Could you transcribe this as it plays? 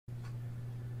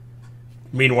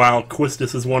Meanwhile,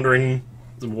 Quistis is wondering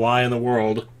why in the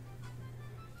world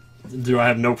do I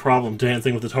have no problem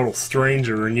dancing with a total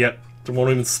stranger, and yet I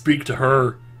won't even speak to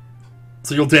her.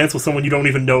 So you'll dance with someone you don't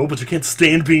even know, but you can't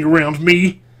stand being around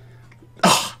me?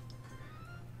 Ugh.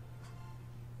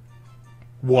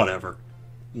 Whatever.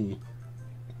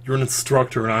 You're an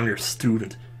instructor and I'm your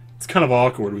student. It's kind of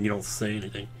awkward when you don't say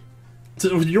anything.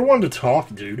 So you're one to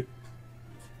talk, dude.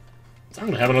 So I'm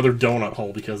gonna have another donut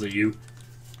hole because of you.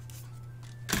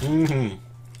 Mm-hmm.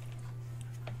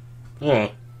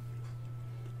 Oh.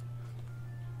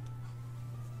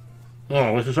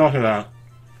 Oh, what you talking about?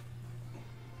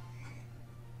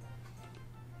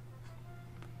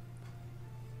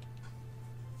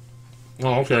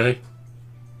 Oh, okay.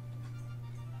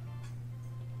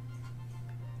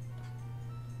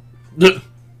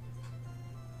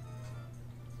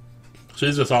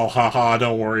 She's just all haha,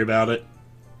 don't worry about it.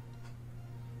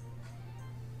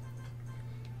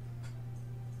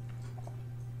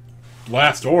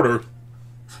 Last order?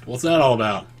 What's that all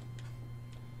about?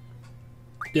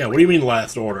 Yeah, what do you mean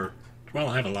last order? Well,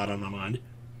 I have a lot on my mind.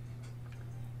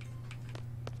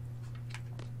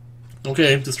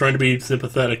 Okay, just trying to be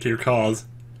sympathetic to your cause.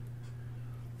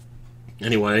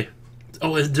 Anyway.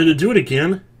 Oh, did it do it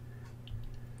again?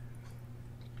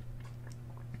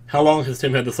 How long has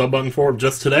Tim had the sub button for?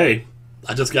 Just today.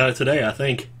 I just got it today, I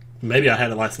think. Maybe I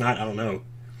had it last night, I don't know.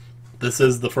 This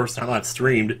is the first time I've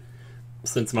streamed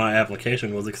since my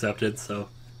application was accepted, so...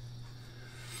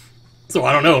 So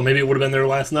I don't know, maybe it would have been there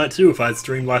last night too if I'd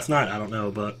streamed last night, I don't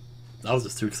know, but I was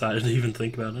just too excited to even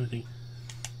think about anything.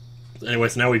 Anyway,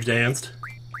 so now we've danced.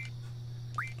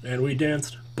 And we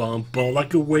danced. Bump all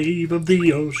like a wave of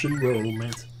the ocean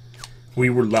romance. We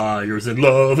were liars in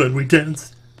love and we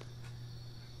danced.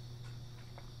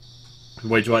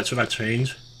 Wait, should I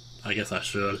change? I guess I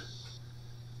should.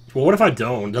 Well, what if I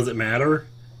don't? Does it matter?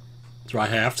 Do I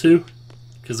have to?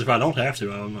 Because if I don't have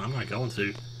to, I'm not going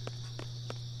to.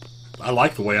 I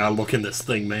like the way I look in this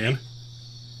thing, man.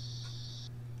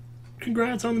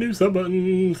 Congrats on the new sub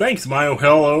button. Thanks, Mayo.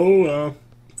 Hello.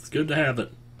 It's good to have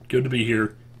it. Good to be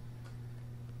here.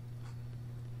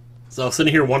 So I was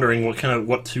sitting here wondering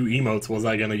what two emotes was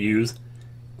I gonna use.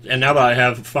 And now that I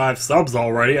have 5 subs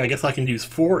already, I guess I can use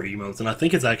 4 emotes. And I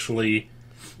think it's actually...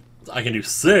 I can do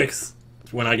 6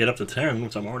 when I get up to 10,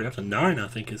 which I'm already up to 9, I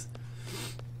think is...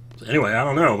 Anyway, I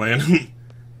don't know, man.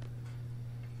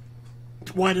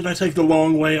 Why did I take the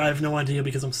long way? I have no idea,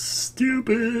 because I'm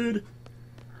stupid.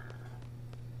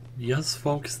 Yes,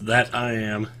 folks, that I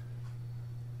am.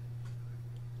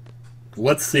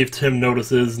 Let's see if Tim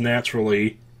notices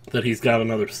naturally that he's got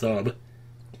another sub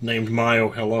named Mayo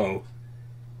Hello.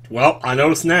 Well, I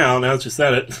noticed now that you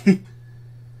said it.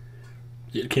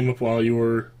 It came up while you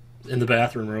were in the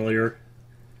bathroom earlier.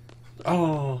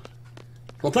 Oh.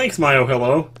 Well, thanks, Mayo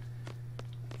Hello.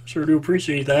 Sure do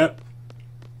appreciate that.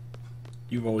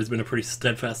 You've always been a pretty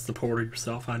steadfast supporter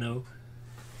yourself, I know.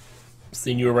 I've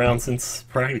seen you around since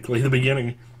practically the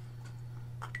beginning.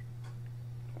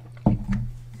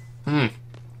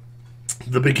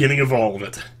 The beginning of all of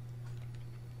it.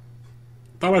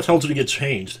 Thought I told you to get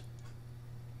changed.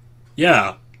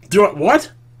 Yeah. Do I...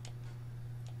 What?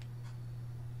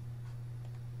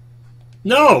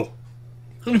 No!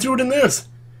 Let me do it in this.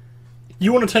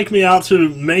 You want to take me out to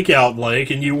Makeout Lake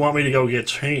and you want me to go get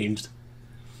changed.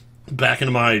 Back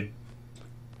into my...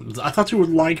 I thought you would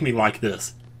like me like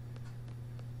this.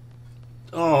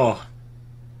 Oh.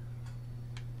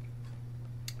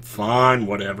 Fine,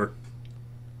 whatever.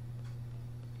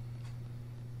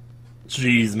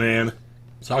 Jeez, man.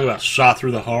 Talk about shot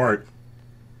through the heart.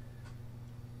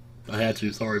 I had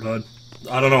to, sorry, bud.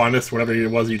 I don't know, I missed whatever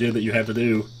it was you did that you had to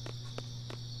do.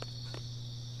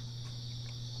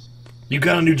 You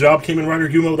got a new job, Kamen Rider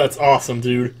Gumo? That's awesome,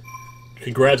 dude.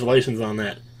 Congratulations on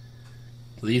that.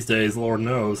 These days, Lord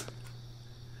knows.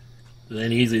 It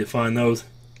ain't easy to find those.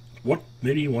 What,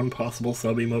 maybe one possible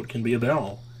sub-emote can be a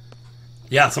bell?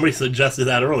 Yeah, somebody suggested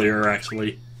that earlier,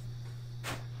 actually.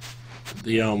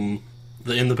 The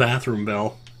in the bathroom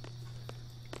bell.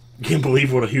 Can't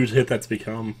believe what a huge hit that's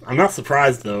become. I'm not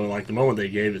surprised, though. Like, the moment they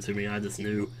gave it to me, I just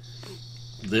knew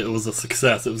that it was a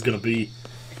success. It was gonna be...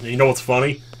 You know what's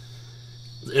funny?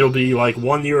 It'll be like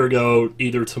 1 year ago,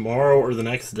 either tomorrow or the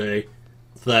next day,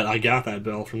 that I got that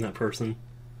bell from that person.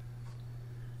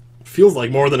 It feels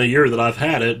like more than a year that I've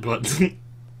had it, but...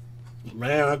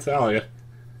 man, I tell you.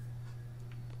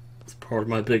 It's part of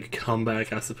my big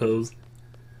comeback, I suppose.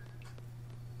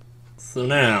 So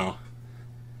now...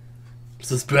 Is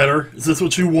this better? Is this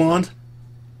what you want?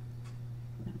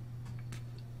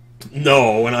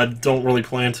 No, and I don't really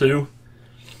plan to.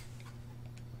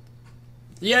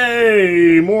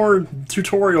 Yay! More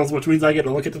tutorials, which means I get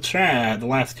to look at the chat. The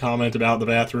last comment about the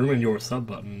bathroom and your sub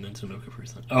button,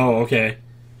 NintendoCapriSun. Oh, okay.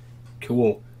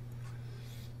 Cool.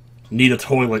 Need a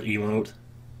toilet emote.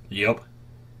 Yep.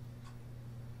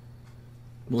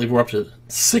 I believe we're up to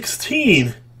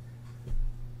 16!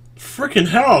 Frickin'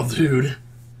 hell, dude!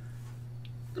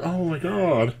 Oh my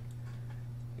god.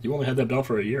 You only had that belt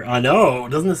for a year? I know!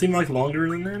 Doesn't it seem like longer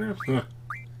than that now? Huh.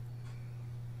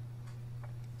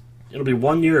 It'll be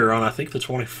 1 year on, I think, the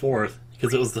 24th,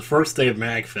 because it was the first day of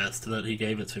MagFest that he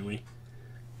gave it to me.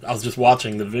 I was just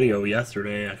watching the video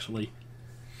yesterday, actually.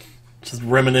 Just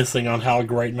reminiscing on how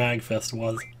great MagFest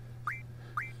was.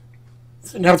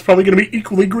 So now it's probably going to be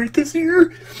equally great this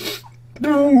year!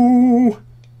 No!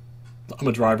 I'm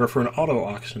a driver for an auto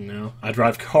auction now. I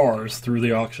drive cars through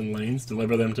the auction lanes,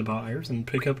 deliver them to buyers, and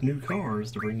pick up new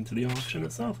cars to bring to the auction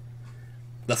itself.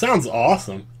 That sounds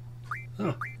awesome.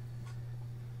 Huh.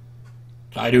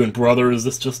 How you doing, brother? Is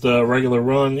this just a regular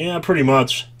run? Yeah, pretty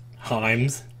much.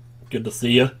 Himes. Good to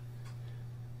see you.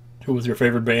 Who was your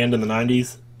favorite band in the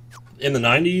 90s? In the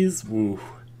 90s? Woo.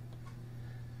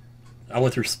 I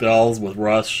went through spells with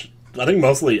Rush. I think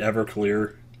mostly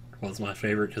Everclear was my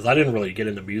favorite, because I didn't really get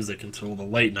into music until the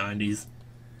late 90s.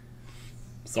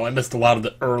 So I missed a lot of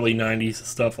the early 90s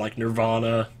stuff like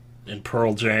Nirvana and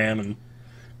Pearl Jam and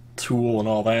Tool and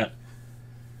all that.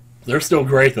 They're still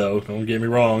great, though. Don't get me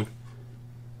wrong.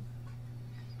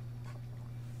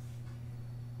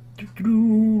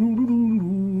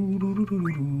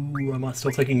 Am I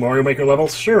still taking Mario Maker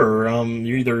levels? Sure.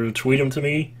 You either tweet them to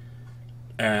me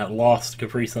at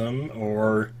LostCapriSun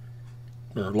or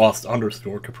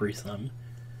Lost_CapriSun,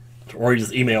 or you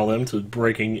just email them to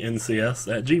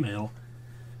breakingncs@gmail.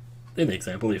 In the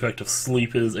example, the effect of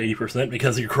sleep is 80%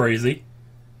 because you're crazy.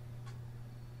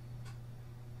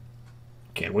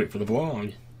 Can't wait for the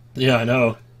vlog. Yeah, I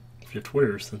know. If you have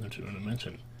Twitter, send them to an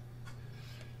mention.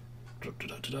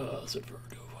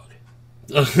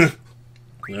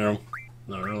 No,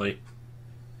 not really.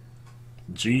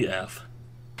 GF.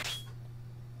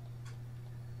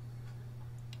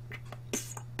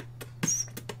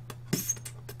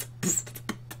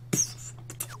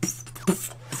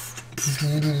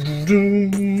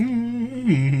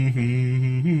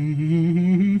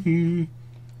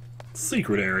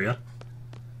 Secret area.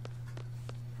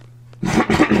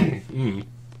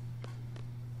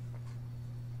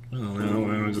 Well,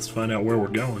 now I'll just find out where we're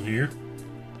going here.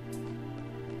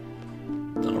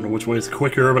 I don't know which way is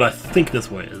quicker, but I think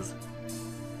this way is.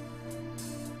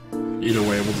 Either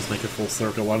way, we'll just make a full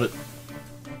circle of it.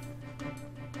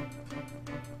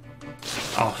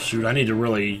 Oh shoot, I need to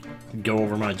really go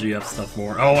over my GF stuff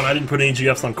more. Oh, and I didn't put any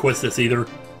GFs on Quistis either.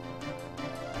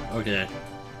 Okay,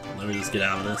 let me just get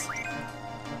out of this.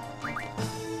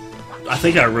 I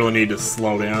think I really need to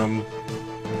slow down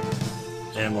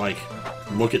and, like,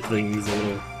 look at things a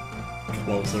little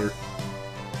closer.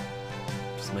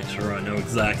 Just make sure I know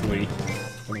exactly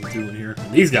what I'm doing here.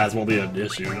 And these guys won't be an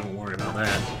issue, don't worry about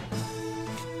that.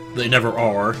 They never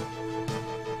are.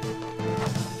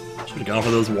 Should have gone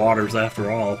for those waters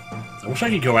after all. I wish I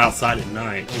could go outside at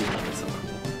night. Ooh, that'd be so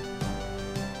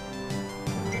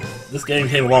cool. This game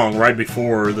came along right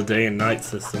before the day and night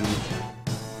system.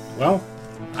 Well,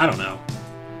 I don't know.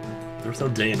 There was no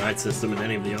day and night system in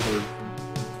any of the other...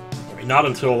 I mean, not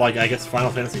until, like, I guess Final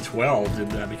Fantasy XII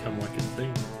did that become, like, a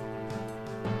thing.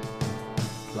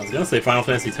 I was gonna say Final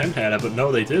Fantasy X had it, but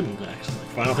no, they didn't, actually.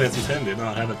 Final Fantasy X did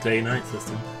not have a day-night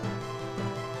system.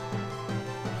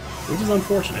 Which is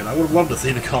unfortunate. I would have loved to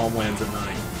see the Calm Lands at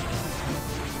night.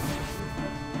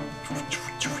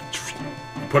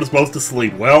 Put us both to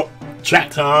sleep. Well, chat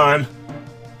time!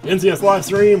 NCS live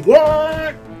stream,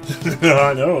 what?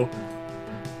 I know.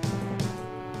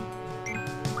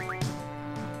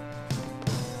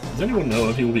 Does anyone know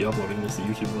if he will be uploading this to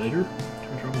YouTube later?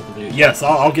 Yes,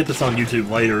 I'll get this on YouTube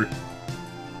later.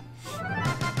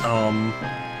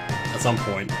 At some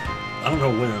point. I don't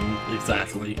know when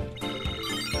exactly.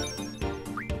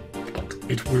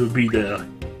 It will be there.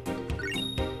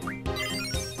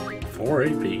 4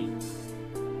 AP.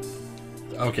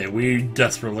 Okay, we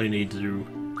desperately need to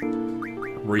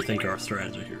rethink our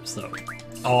strategy here. So,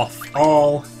 off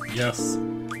all, yes.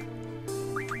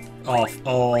 Off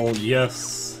all,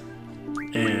 yes.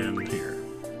 And here.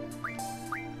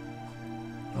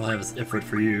 I'll have his Ifrit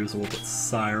for you, so we'll put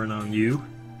Siren on you.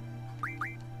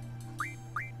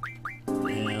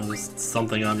 And just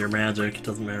something on your magic, it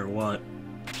doesn't matter what.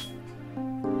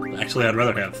 Actually, I'd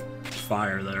rather have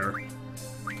fire there,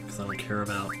 because I don't care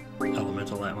about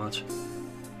elemental that much.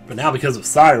 But now, because of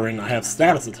Siren, I have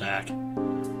status attack.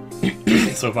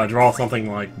 So if I draw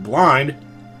something like Blind,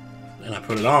 and I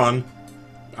put it on,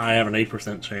 I have an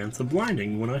 8% chance of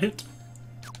blinding when I hit.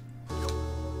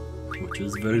 Which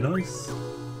is very nice.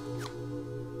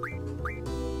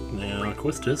 Now,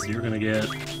 Quistis, you're gonna get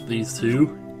these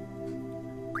two.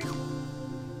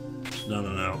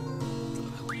 No.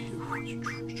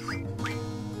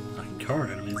 I can card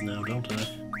enemies now, don't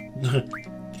I?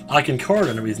 I can card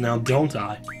enemies now, don't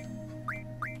I?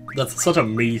 That's such a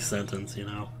me sentence, you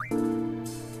know. I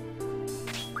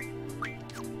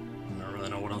don't really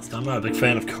know what else. I'm not a big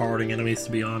fan of carding enemies,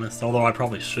 to be honest, although I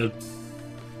probably should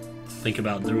think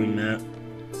about doing that.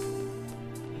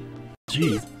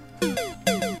 Jeez. I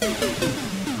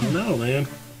don't know, man.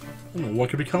 I don't know what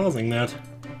could be causing that.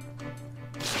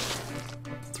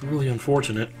 It's really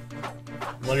unfortunate.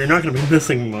 Well, you're not going to be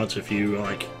missing much if you,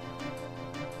 like...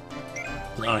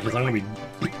 because I'm going to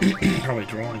be probably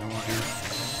drawing a lot here.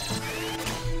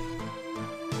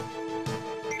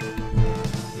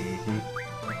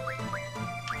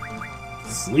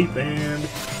 Sleep and...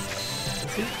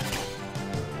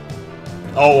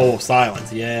 Oh,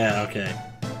 silence. Yeah, okay.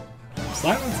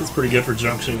 Silence is pretty good for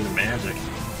junctioning into magic.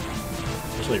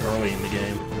 Especially early in the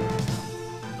game.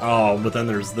 Oh, but then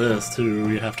there's this, too,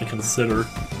 you have to consider.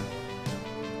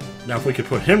 Now, if we could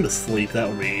put him to sleep, that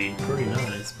would be pretty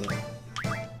nice, but...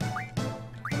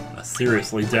 I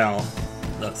seriously doubt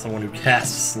that someone who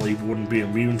casts sleep wouldn't be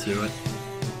immune to it.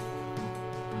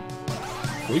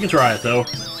 We can try it, though.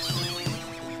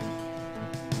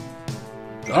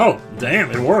 Oh,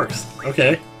 damn, it works.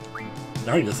 Okay.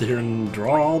 Now you can just sit here and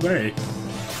draw all day.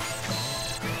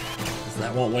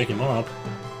 That won't wake him up.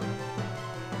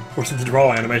 Of course, the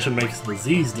draw animation makes the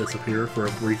Z's disappear for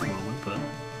a brief moment, but...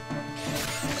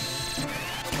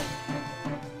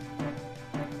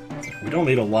 we don't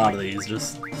need a lot of these,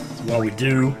 just... well, we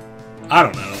do. I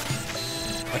don't know.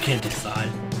 I can't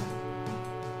decide.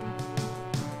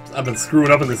 I've been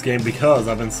screwing up in this game because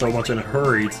I've been so much in a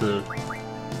hurry to...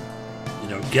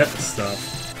 get the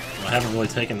stuff. I haven't really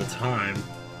taken the time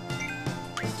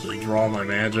to draw my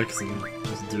magics and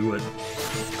just do it.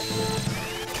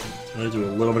 I'm gonna do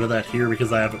a little bit of that here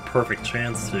because I have a perfect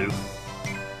chance to,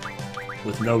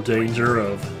 with no danger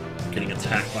of getting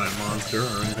attacked by a monster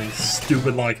or anything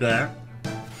stupid like that.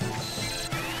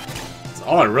 So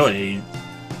all I really need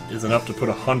is enough to put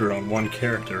 100 on one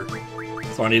character.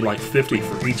 So I need like 50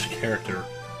 for each character.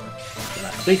 And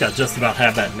I think I just about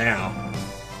have that now.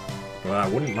 But I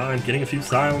wouldn't mind getting a few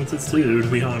silences too, to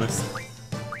be honest.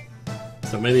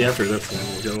 So maybe after this one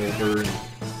we'll go over and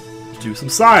do some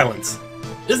silence.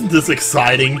 Isn't this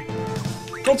exciting?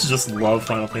 Don't you just love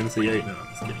Final Fantasy VIII? No, I'm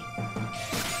just kidding.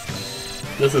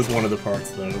 This is one of the parts,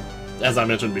 though, as I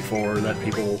mentioned before, that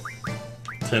people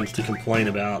tend to complain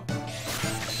about.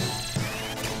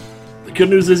 The good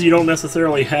news is you don't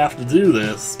necessarily have to do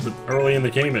this, but early in the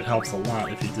game it helps a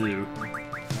lot if you do.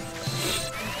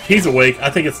 He's awake. I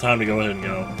think it's time to go ahead and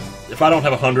go. If I don't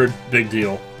have 100, big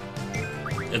deal.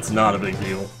 It's not a big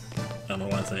deal. I don't know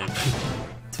why I say it.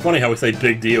 It's funny how we say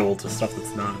big deal to stuff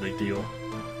that's not a big deal.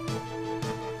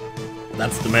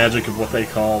 That's the magic of what they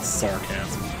call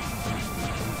sarcasm.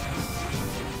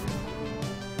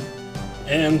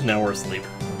 And now we're asleep.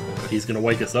 But he's gonna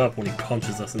wake us up when he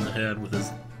punches us in the head with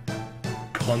his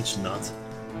punch nut.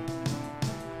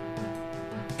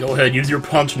 Go ahead, use your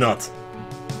punch nut.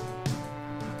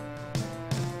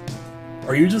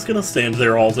 Are you just gonna stand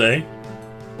there all day?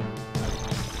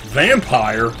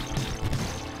 Vampire?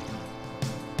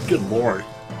 Good lord.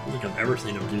 I don't think I've ever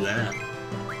seen him do that.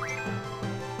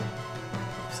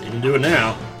 I've seen him do it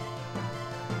now.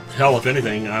 Hell, if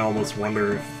anything, I almost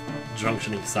wonder if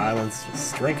junctioning silence to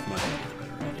strength might be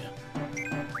a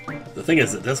better idea. The thing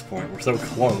is, at this point, we're so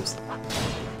close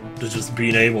to just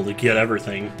being able to get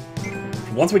everything.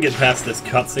 Once we get past this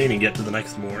cutscene and get to the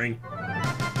next morning,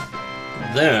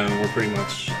 then we're pretty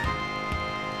much,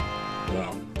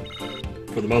 well,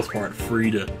 for the most part, free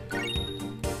to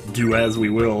do as we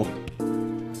will.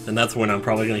 And that's when I'm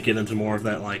probably going to get into more of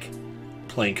that, like,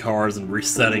 playing cards and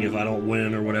resetting if I don't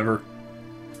win or whatever.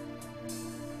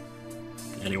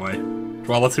 Anyway,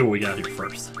 well, let's see what we got here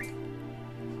first.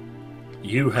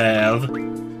 You have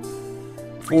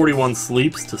 41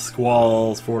 sleeps to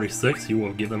Squall's 46. You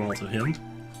will give them all to him.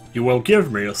 You will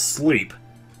give me a sleep.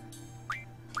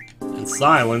 And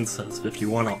silence has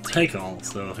 51. I'll take all,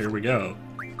 so here we go.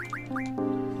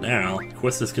 Now,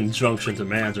 Quistis can junction to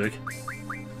magic.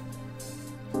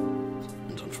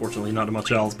 And unfortunately not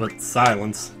much else but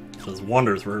silence. Does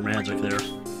wonders for her magic there.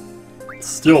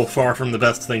 Still far from the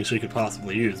best thing she could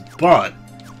possibly use, but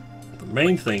the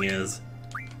main thing is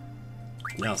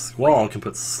now Squall can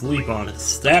put sleep on his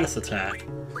status attack.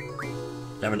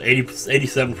 Have an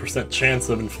 87% chance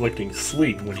of inflicting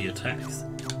sleep when he attacks.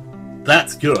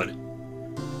 That's good.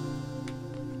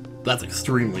 That's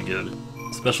extremely good.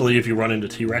 Especially if you run into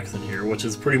T-Rex in here, which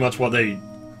is pretty much what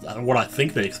I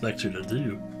think they expect you to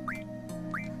do.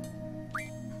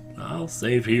 I'll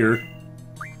save here.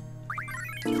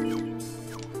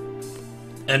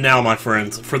 And now, my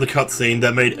friends, for the cutscene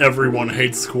that made everyone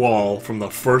hate Squall from the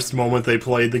first moment they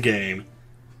played the game.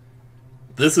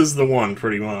 This is the one,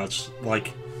 pretty much.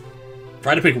 Like, if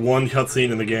I had to pick one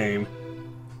cutscene in the game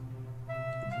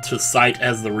to cite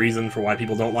as the reason for why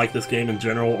people don't like this game in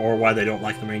general, or why they don't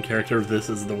like the main character, this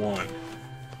is the one.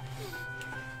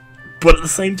 But at the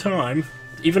same time,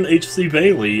 even H.C.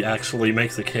 Bailey actually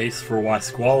makes a case for why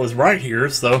Squall is right here,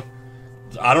 so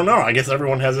I don't know, I guess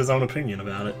everyone has his own opinion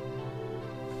about it.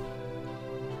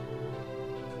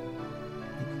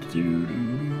 I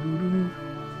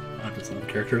just love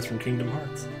characters from Kingdom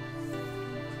Hearts.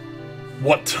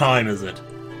 What time is it?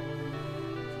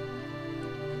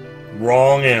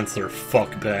 Wrong answer,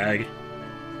 fuckbag.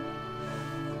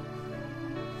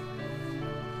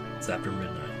 It's after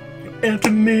midnight.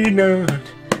 After midnight,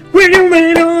 when you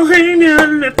wait all hang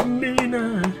out after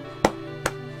midnight.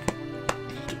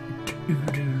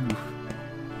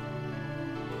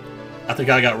 I think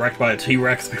I got wrecked by a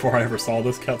T-Rex before I ever saw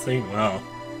this cutscene. Wow.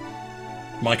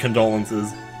 My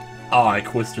condolences. I,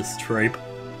 Quistis Trape,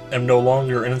 am no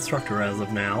longer an instructor as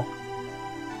of now.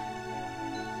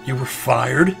 You were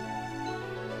fired?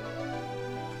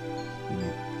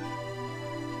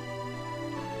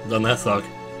 Doesn't that suck?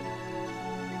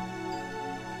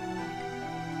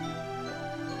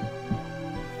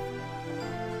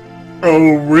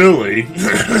 Oh, really?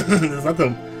 Is that the...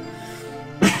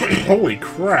 Holy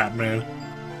crap, man.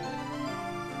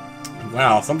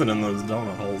 Wow, something in those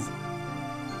donut holes.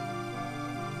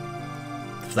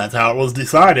 If that's how it was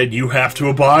decided, you have to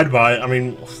abide by it. I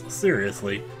mean,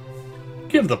 seriously.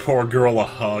 Give the poor girl a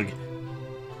hug.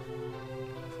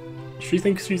 She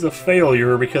thinks she's a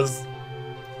failure because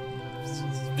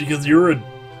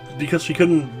she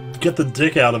couldn't get the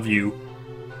dick out of you.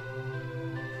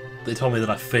 They told me that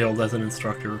I failed as an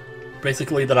instructor.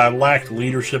 Basically, that I lacked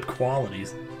leadership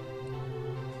qualities.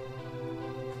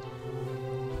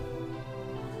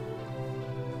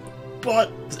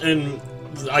 But, and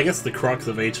I guess the crux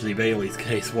of H.D. Bailey's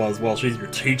case was, well, she's your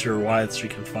teacher, why is she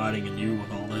confiding in you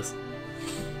with all this?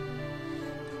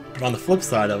 But on the flip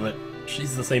side of it,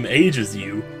 she's the same age as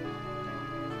you.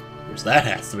 Which that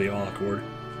has to be awkward.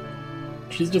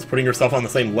 She's just putting herself on the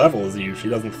same level as you. She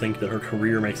doesn't think that her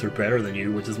career makes her better than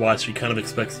you, which is why she kind of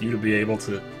expects you to be able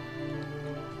to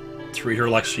treat her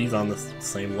like she's on the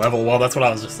same level. Well, that's what I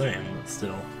was just saying, but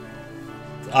still.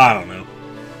 I don't know.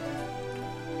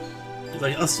 He's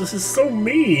like, oh, this is so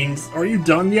mean. Are you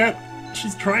done yet?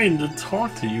 She's trying to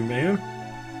talk to you, man.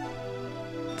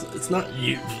 It's not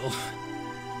you.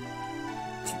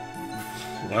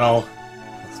 Well,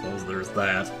 I suppose there's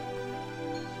that.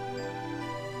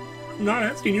 I'm not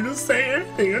asking you to say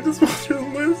anything, I just want you to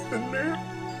listen, man.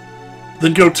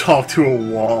 Then go talk to a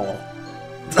wall.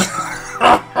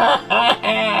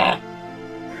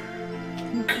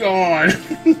 God.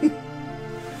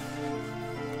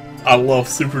 I love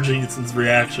Super Genius's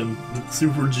reaction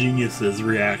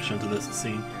to this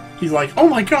scene. He's like, oh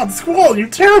my god, Squall, you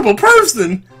terrible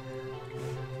person!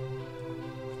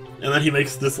 And then he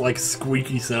makes this, like,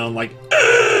 squeaky sound, like,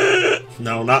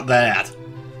 no, not that.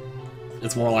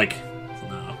 It's more like,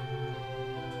 no.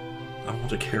 I don't want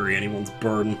to carry anyone's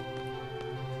burden.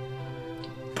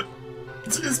 But,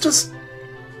 it's just...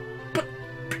 But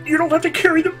you don't have to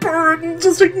carry the burden,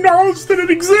 just acknowledge that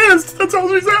it exists! That's all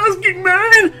she's asking,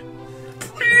 man!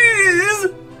 Please!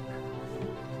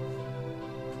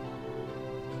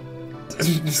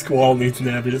 Squall needs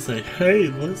Nappy to say, hey,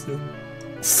 listen.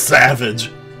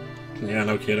 Savage! Yeah,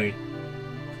 no kidding.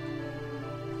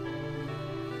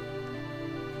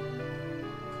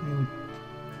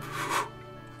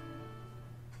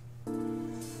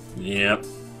 Yep.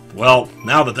 Well,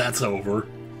 now that that's over,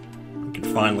 we can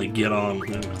finally get on.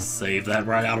 I'm gonna save that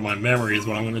right out of my memory is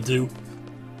what I'm gonna do.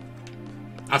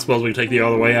 I suppose we can take the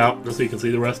other way out, just so you can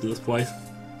see the rest of this place.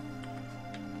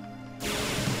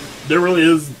 There really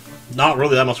is not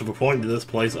really that much of a point to this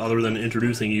place other than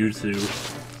introducing you to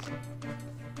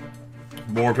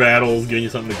more battles, giving you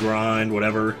something to grind,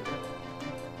 whatever.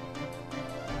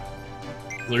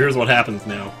 So here's what happens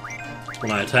now.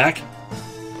 When I attack,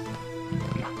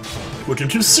 put him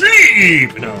to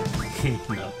sleep! No.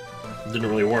 No. It didn't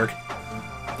really work.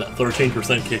 That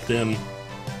 13% kicked in.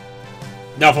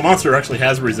 Now, if a monster actually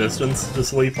has resistance to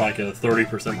sleep, like a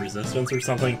 30% resistance or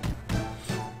something,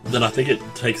 then I think it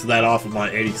takes that off of my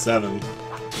 87,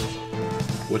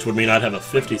 which would mean I'd have a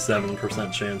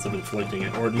 57% chance of inflicting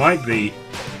it. Or it might be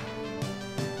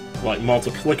like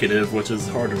multiplicative, which is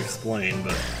hard to explain,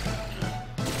 but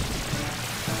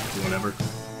whatever.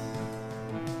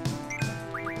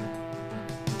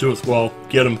 Do a Squall.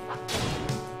 Get him.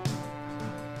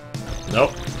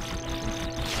 Nope.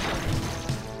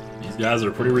 These guys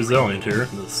are pretty resilient here.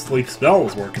 The sleep spell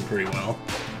was working pretty well.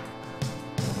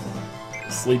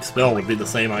 The sleep spell would be the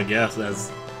same, I guess,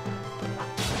 as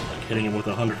like hitting him with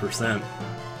 100%.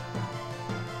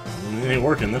 It ain't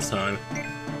working this time.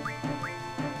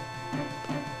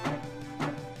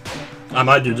 I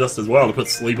might do just as well to put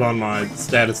sleep on my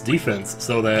status defense,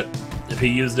 so that if he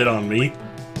used it on me,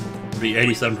 it'd be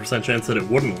 87% chance that it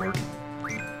wouldn't work.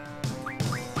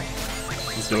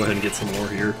 Let's go ahead and get some more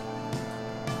here,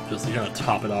 just to kind of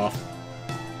top it off.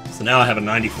 So now I have a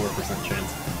 94%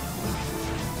 chance.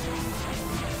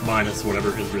 Minus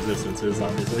whatever his resistance is,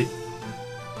 obviously.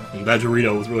 And that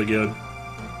Dorito was really good.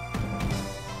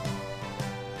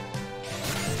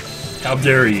 How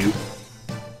dare you?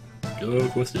 Go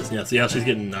Quistis. Yeah, see how she's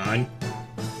getting 9?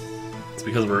 It's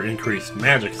because of her increased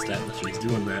magic stat that she's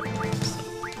doing that.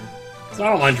 So I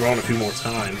don't mind drawing a few more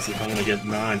times if I'm gonna get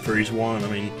 9 for each one.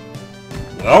 I mean,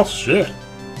 well, shit.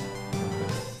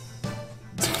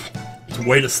 It's a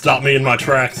way to stop me in my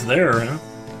tracks there, huh?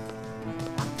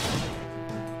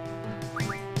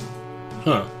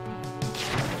 Huh.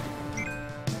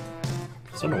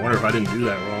 So I wonder if I didn't do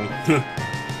that wrong.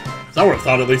 I would have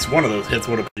thought at least one of those hits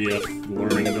would have been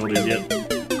learning abilities yet.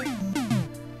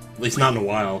 At least not in a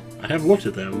while. I have looked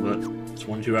at them, but it's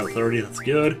 22 out of 30, that's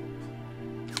good.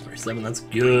 37, that's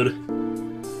good.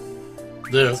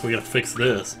 This, we gotta fix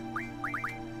this.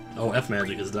 Oh, F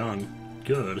magic is done.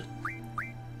 Good.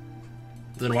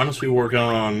 Then why don't we work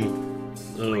on...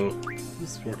 Oh,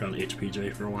 let's work on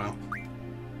HPJ for a while.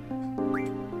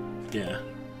 Yeah.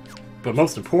 But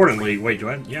most importantly, wait, do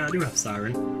I... Yeah, I do have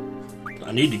Siren.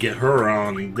 I need to get her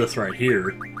on this right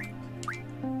here.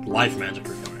 Life magic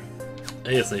required.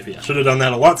 ASAP. I should have done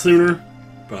that a lot sooner,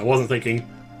 but I wasn't thinking.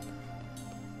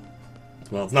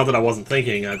 Well, it's not that I wasn't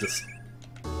thinking, I just...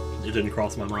 It didn't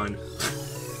cross my mind.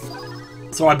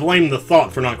 So I blame the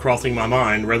thought for not crossing my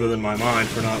mind, rather than my mind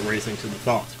for not racing to the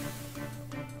thought.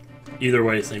 Either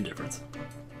way, same difference.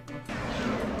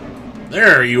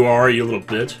 There you are, you little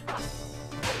bitch.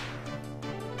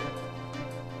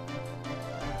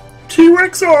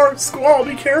 T-Rexar! Squall,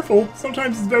 be careful!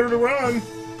 Sometimes it's better to run!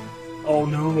 Oh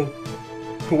no.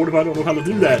 But what if I don't know how to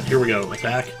do that? Here we go.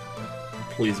 Attack.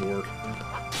 Please work.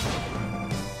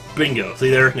 Bingo. See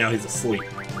there? Now he's asleep.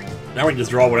 Now we can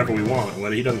just draw whatever we want,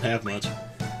 but he doesn't have much.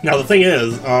 Now the thing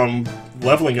is,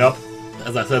 leveling up,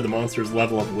 as I said, the monsters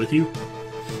level up with you.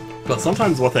 But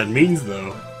sometimes what that means,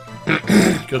 though,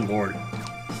 good lord,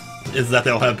 is that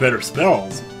they'll have better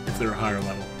spells if they're a higher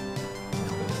level.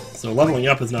 So leveling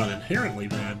up is not inherently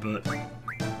bad, but...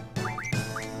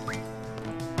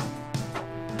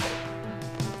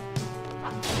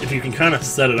 if you can kind of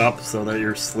set it up so that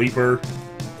your sleeper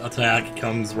attack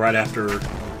comes right after...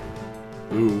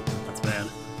 Ooh, that's bad.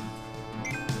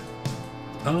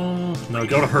 Oh, no,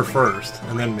 go to her first,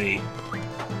 and then me.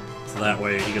 So that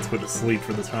way he gets put to sleep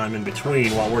for the time in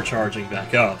between while we're charging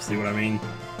back up, see what I mean?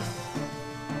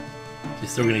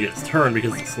 He's still gonna get his turn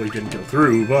because the sleep didn't go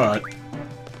through, but...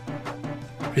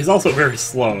 he's also very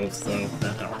slow, so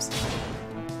that helps.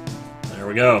 There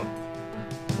we go.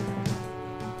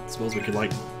 I suppose we could,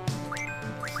 like,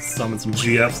 summon some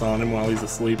GFs on him while he's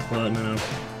asleep, but no.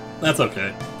 That's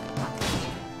okay.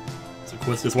 So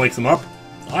Quistis wakes him up,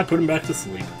 I put him back to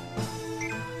sleep.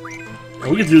 And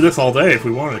we could do this all day if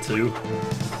we wanted to.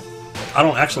 I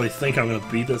don't actually think I'm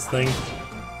gonna beat this thing.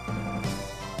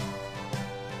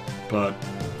 But,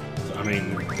 I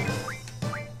mean...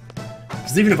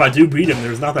 because even if I do beat him,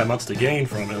 there's not that much to gain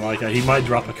from it. Like, he might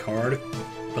drop a card,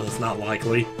 but it's not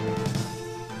likely.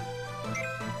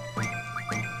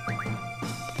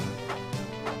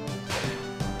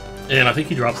 And I think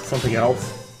he drops something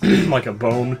else, like a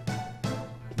bone,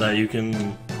 that you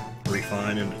can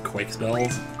refine into Quake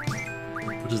spells.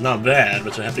 Which is not bad,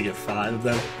 but you have to get 5 of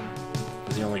them,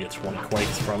 because you only get 20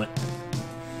 Quakes from it.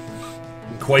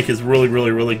 And Quake is really,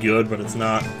 really, really good, but it's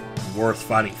not worth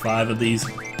fighting 5 of these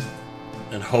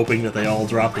and hoping that they all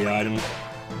drop the item.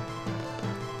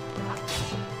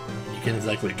 You can't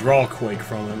exactly draw Quake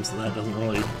from them, so that doesn't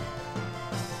really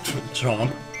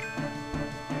chomp.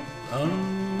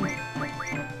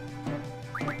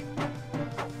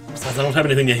 Besides, I don't have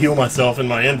anything to heal myself in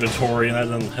my inventory, and that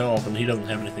doesn't help, and he doesn't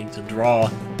have anything to draw.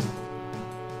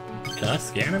 Can I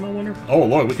scan him, I wonder? Oh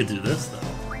lord, we could do this, though.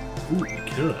 Ooh, we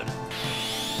could.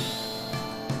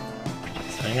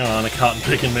 Just hang on a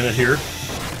cotton-picking minute here.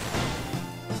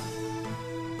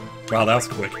 Wow, that was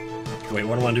quick. Wait,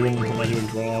 what am I doing? What am I doing?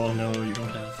 Draw? Oh, no, you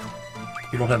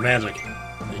don't have magic.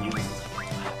 And you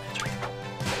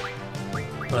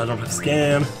but I don't have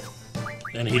scan.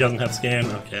 And he doesn't have scan.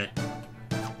 Okay.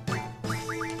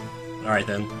 Alright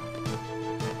then.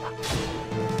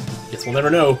 Guess we'll never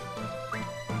know.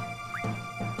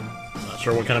 Not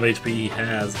sure what kind of HP he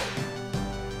has.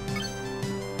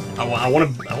 I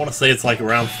want to say it's like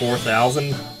around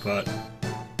 4,000, but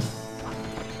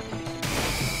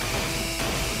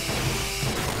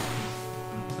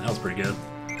that was pretty good.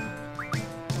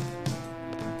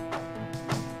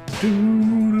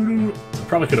 I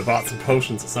probably could have bought some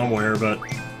potions somewhere, but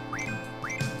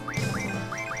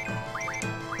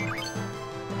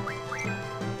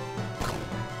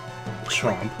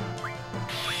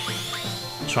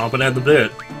chomping at the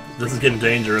bit. This is getting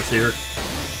dangerous here.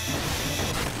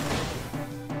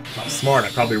 If I'm smart,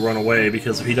 I'd probably run away,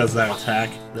 because if he does that attack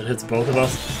that hits both of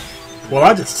us... Well,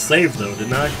 I just saved, though,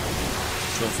 didn't I?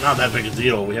 So it's not that big a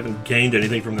deal. We haven't gained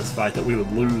anything from this fight that we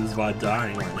would lose by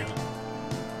dying right now.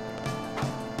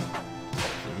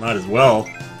 So might as well.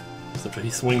 Except if he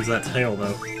swings that tail,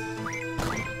 though.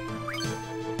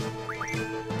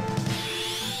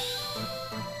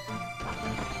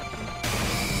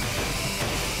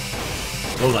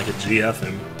 Oh, I could GF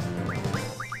him.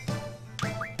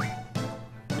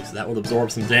 At least that would absorb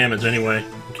some damage anyway,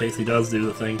 in case he does do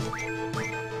the thing.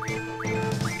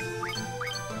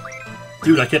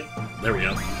 Dude, I kept... There we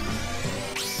go.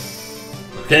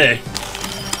 Okay.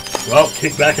 Well,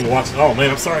 kick back and watch... Oh man,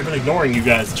 I'm sorry, I've been ignoring you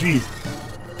guys. Jeez.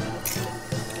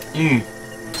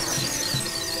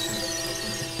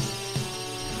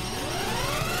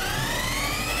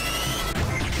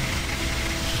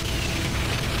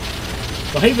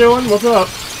 So hey Dylan, what's up?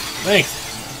 Thanks.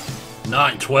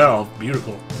 9-12,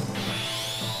 beautiful.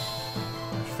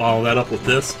 Follow that up with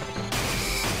this.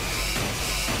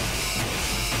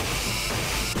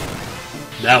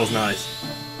 That was nice.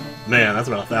 Man, that's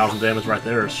about 1,000 damage right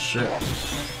there. Shit.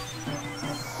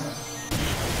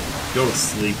 Go to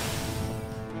sleep.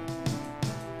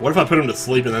 What if I put him to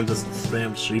sleep and then just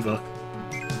spam Shiva?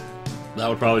 That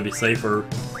would probably be safer.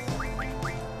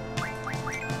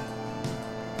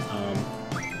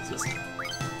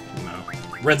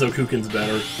 Renzo Kukin's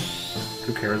better.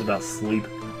 Who cares about sleep?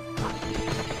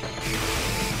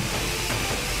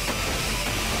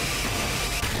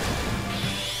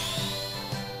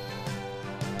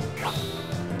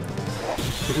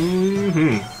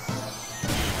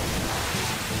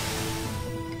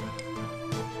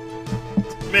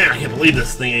 Man, I can't believe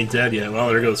this thing ain't dead yet. Well,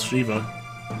 there goes Shiva.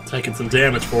 Taking some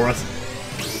damage for us.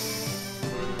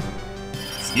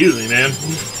 Excuse me, man.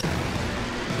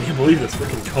 I can't believe this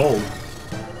freaking cold.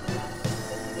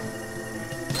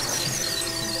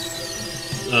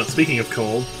 Speaking of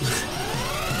cold,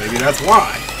 maybe that's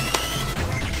why.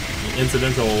 The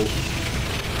incidental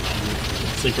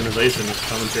synchronization of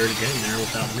commentary game there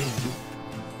without me.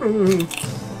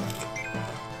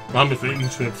 Mom is eating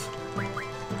chips.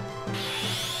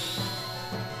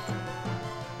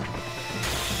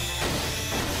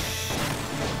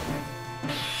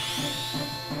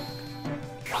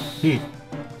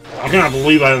 I cannot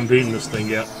believe I haven't beaten this thing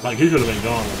yet. Like, he should have been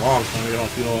gone a long time ago, I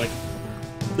feel like.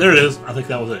 There it is. I think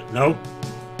that was it. No?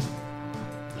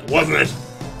 That wasn't it.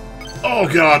 Oh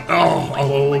god. Oh,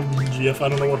 GF. I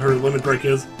don't know what her limit break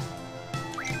is.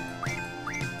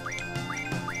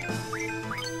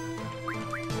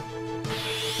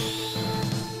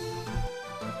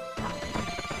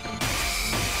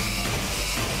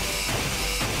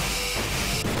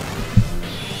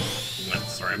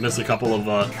 Sorry, I missed a couple of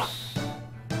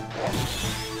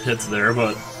hits there,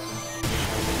 but...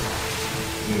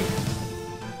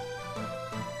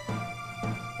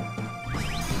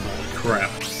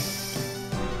 Crap.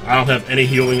 I don't have any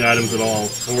healing items at all,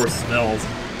 or spells.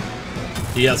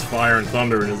 He has fire and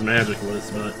thunder in his magic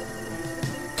list, but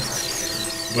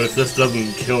if this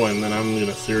doesn't kill him, then I'm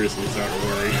gonna seriously start to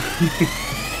worry.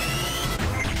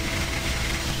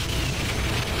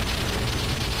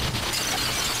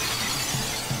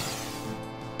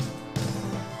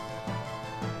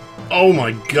 Oh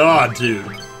my god, dude.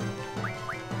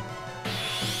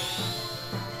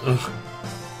 Ugh.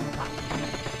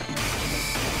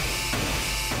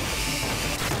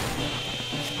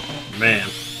 Man.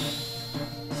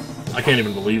 I can't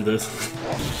even believe this.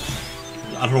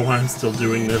 I don't know why I'm still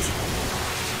doing this.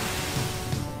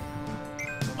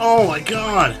 Oh my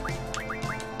god!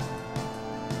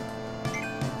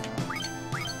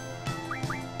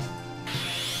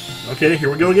 Okay,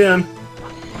 here we go again.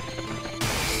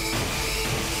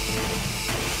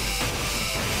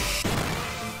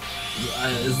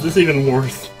 Is this even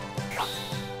worth...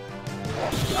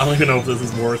 I don't even know if this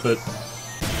is worth it.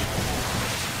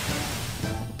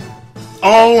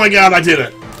 Oh my god, I did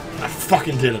it! I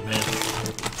fucking did it, man.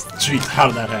 Jeez, how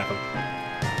did that happen?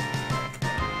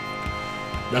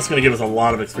 That's gonna give us a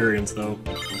lot of experience, though.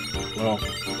 Well,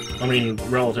 I mean,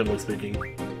 relatively speaking.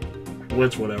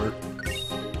 Which, whatever.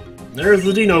 There's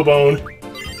the Dino Bone!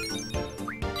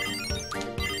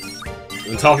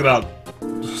 And talk about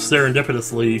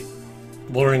serendipitously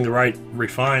lowering the right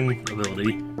refine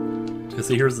ability. Because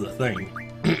see, here's the thing.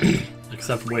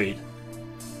 Except wait.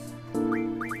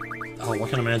 Oh, what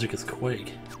kind of magic is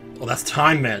Quake? Oh, that's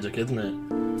time magic, isn't it?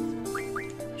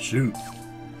 Shoot.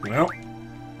 Well.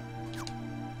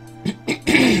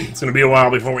 It's gonna be a while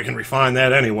before we can refine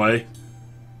that anyway.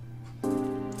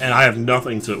 And I have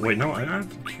nothing to... Wait, no, I have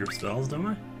cure spells, don't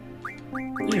I?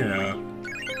 Yeah.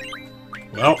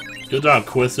 Well, good job,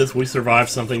 Quistis. We survived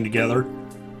something together.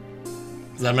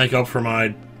 Does that make up for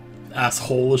my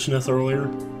assholishness earlier?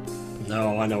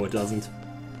 No, I know it doesn't.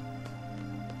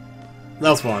 That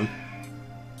was fun.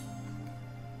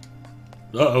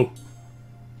 Uh-oh.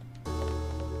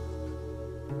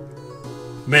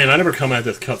 Man, I never come at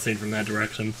this cutscene from that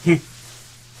direction.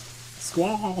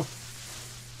 Squall!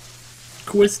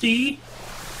 Quistis?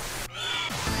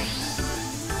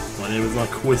 My name is not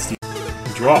Quistis.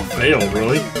 Draw failed,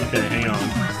 really? Okay, hang on.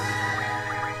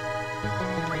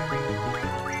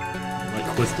 Let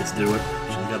Quistis do it.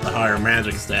 She's got the higher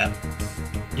magic stat.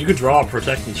 You could draw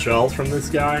protecting shells from this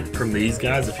guy, from these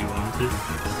guys, if you wanted to.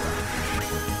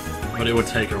 But it would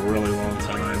take a really long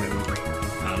time, and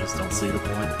I just don't see the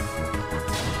point.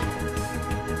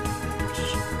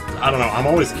 I don't know, I'm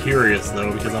always curious,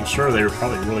 though, because I'm sure they were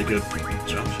probably really good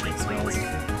junctioning spells.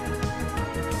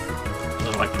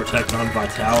 Like Protect on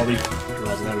Vitality,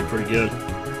 that would be pretty good.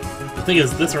 The thing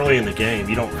is, this early in the game,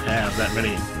 you don't have that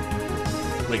many...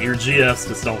 Like, your GS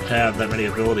just don't have that many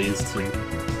abilities to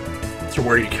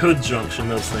where you could junction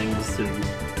those things to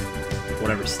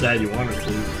whatever stat you wanted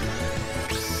to.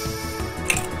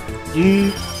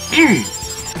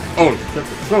 Oh, that's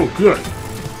so good!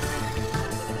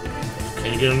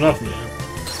 Can't get enough, man.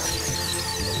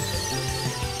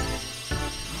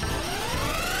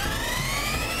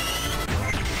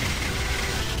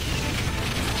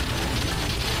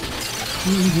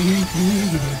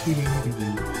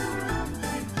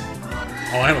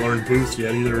 Oh, I haven't learned Boost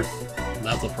yet either.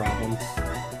 That's a problem.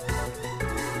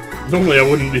 Normally I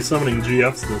wouldn't be summoning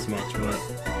GFs this much, but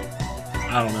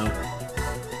I don't know.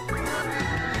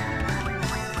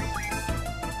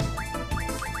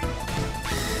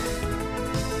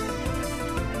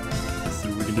 Let's see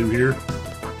what we can do here.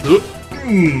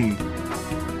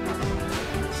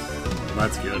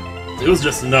 That's good. It was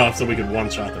just enough so we could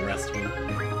one-shot the rest of them.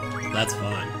 That's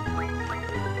fine.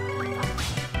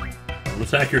 Don't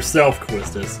attack yourself,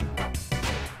 Quistis.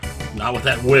 Not with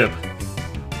that whip.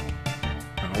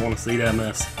 I don't want to see that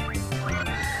mess.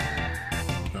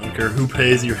 I don't care who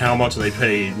pays you, how much they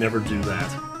pay, never do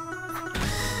that.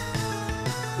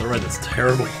 I read this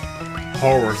terrible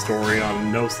horror story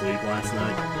on No Sleep last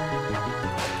night.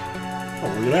 Oh,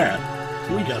 look at that.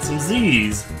 We got some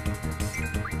Z's.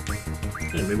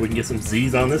 Yeah, maybe we can get some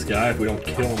Z's on this guy if we don't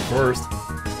kill him first.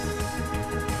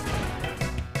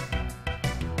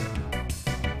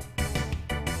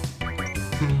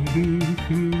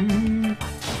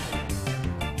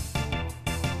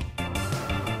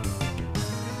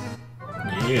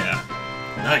 Yeah.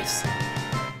 Nice.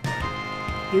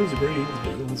 There's a great...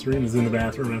 The whole stream is in the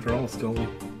bathroom after all, Scully.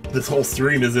 This whole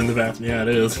stream is in the bathroom. Yeah, it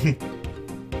is.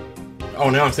 Oh,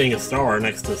 now I'm seeing a star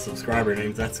next to subscriber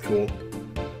names. That's cool.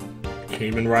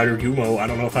 Kamen Rider Gumo. I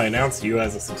don't know if I announced you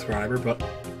as a subscriber, but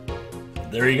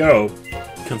there you go.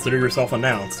 Consider yourself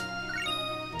announced.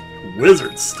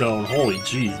 Wizard Stone. Holy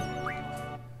jeez.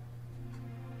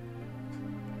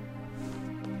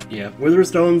 Yeah, Wizard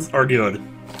Stones are good.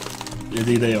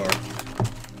 Indeed they are.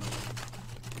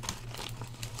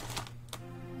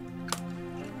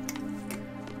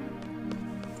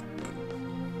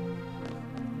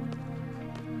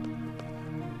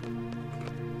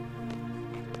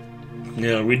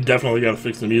 Yeah, we definitely gotta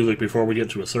fix the music before we get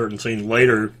to a certain scene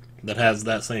later that has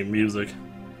that same music.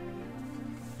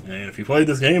 And if you played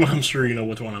this game, I'm sure you know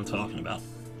which one I'm talking about.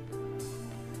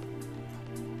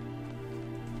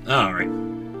 Alright.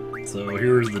 So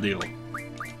here's the deal.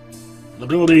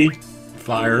 Ability,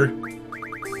 Fire,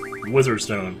 Wizard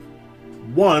Stone.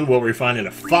 1 will refine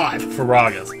into 5 for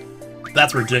Ragas.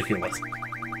 That's ridiculous.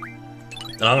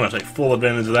 And I'm gonna take full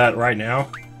advantage of that right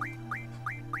now.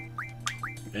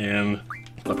 And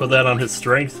if I put that on his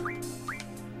strength...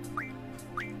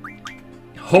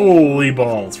 Holy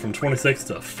balls, from 26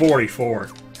 to 44.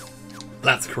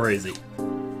 That's crazy.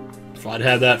 If I'd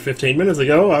had that 15 minutes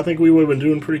ago, I think we would have been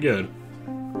doing pretty good.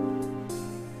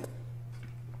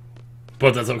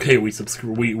 But that's okay. We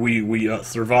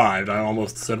survived. I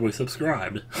almost said we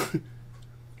subscribed.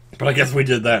 But I guess we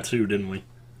did that too, didn't we?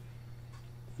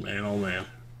 Man, oh man.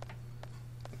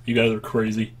 You guys are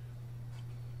crazy.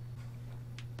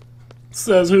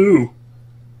 Says who?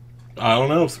 I don't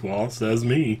know, Squall. Says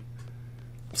me.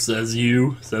 Says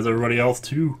you. Says everybody else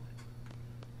too.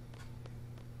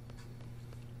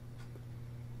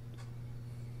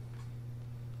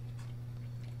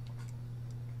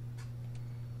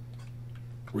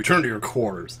 Return to your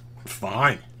quarters.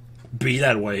 Fine. Be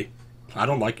that way. I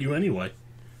don't like you anyway.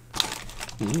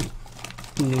 Look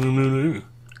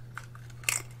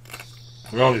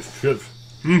at all these chips.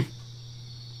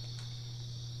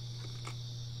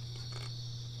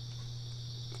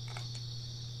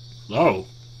 Oh.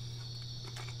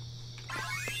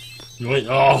 Wait,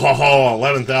 oh,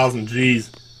 11,000 G's.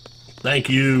 Thank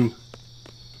you.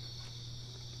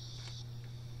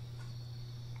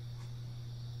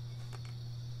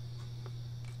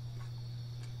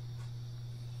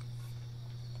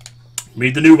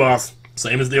 Meet the new boss.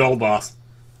 Same as the old boss.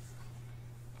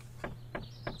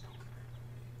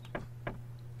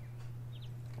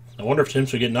 I wonder if Tim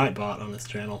should get Nightbot on this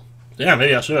channel. Yeah,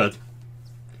 maybe I should.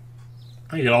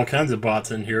 I can get all kinds of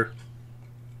bots in here.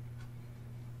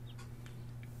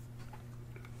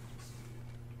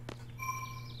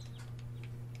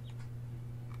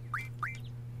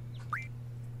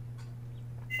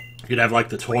 You could have like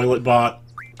the toilet bot,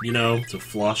 you know, to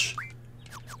flush.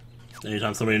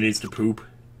 Anytime somebody needs to poop.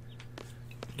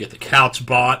 Get the couch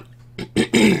bot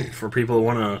for people who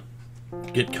want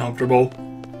to get comfortable.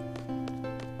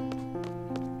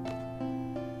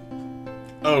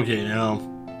 Okay, now,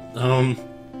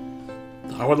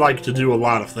 I would like to do a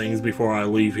lot of things before I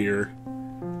leave here.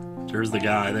 There's the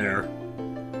guy there.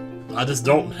 I just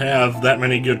don't have that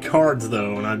many good cards,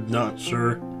 though, and I'm not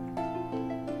sure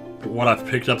what I've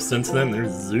picked up since then.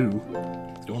 There's Zoo.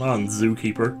 What's going on,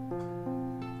 Zookeeper?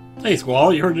 Hey,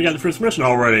 Squall, you heard you got the first mission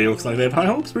already. Looks like they have high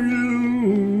hopes for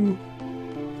you.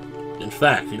 In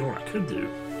fact, you know what I could do?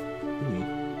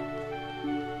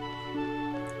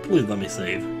 Please let me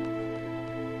save.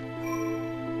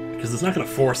 Because it's not going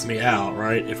to force me out,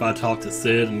 right? If I talk to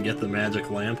Sid and get the magic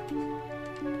lamp.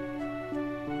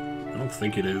 I don't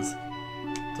think it is.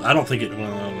 I don't think it...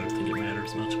 Well, I don't think it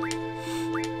matters much.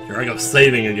 Here I go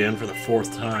saving again for the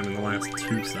 4th time in the last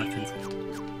 2 seconds.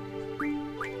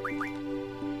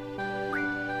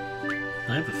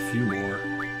 I have a few more.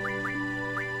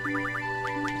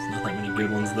 There's not that many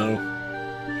good ones, though.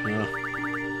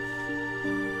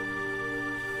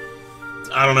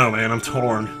 I don't know, man. I'm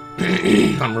torn.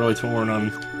 I'm really torn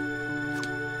on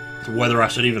whether I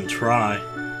should even try.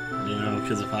 You know,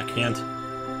 because if I can't...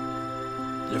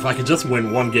 If I could just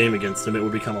win one game against him, it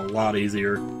would become a lot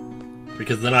easier.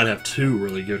 Because then I'd have 2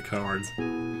 really good cards.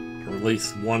 Or at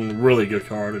least one really good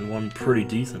card and one pretty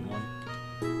decent one.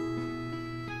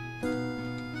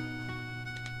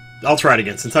 I'll try it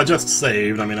again. Since I just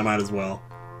saved, I mean, I might as well.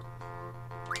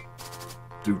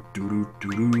 Look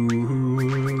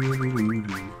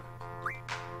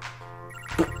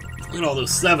at all those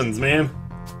 7s, man.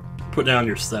 Put down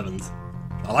your 7s.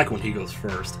 I like when he goes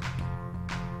first.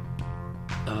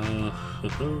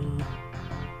 If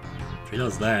he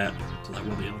does that, so I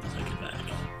will be able to take it back.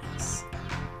 Yes.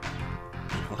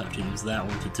 And I'll have to use that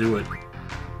one to do it.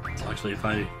 So actually, if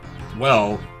I...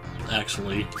 Well...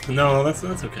 Actually, no, that's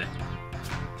okay.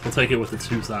 We'll take it with the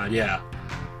 2 side, yeah.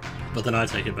 But then I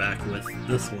take it back with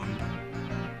this one.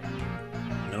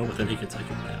 No, but then he can take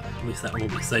it back. At least that one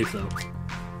will be safe, though.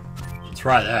 We'll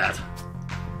try that.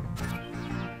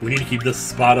 We need to keep this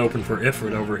spot open for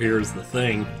Ifrit over here is the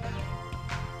thing.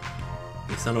 At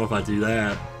least I know if I do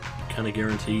that, it kind of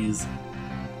guarantees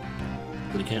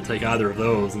that he can't take either of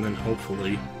those, and then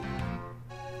hopefully...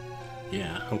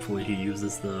 Yeah, hopefully he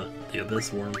uses the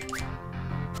Abyss Worm.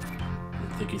 I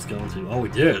think he's going to. Oh,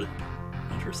 he did!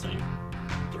 Interesting.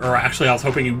 Or actually, I was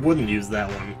hoping he wouldn't use that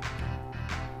one.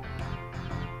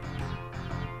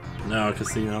 No,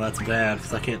 because, you know, that's bad,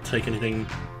 because I can't take anything...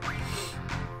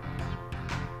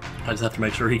 I just have to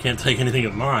make sure he can't take anything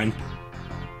of mine.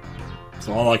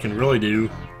 So all I can really do...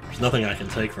 There's nothing I can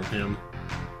take from him.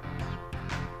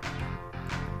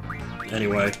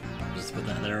 Anyway, just put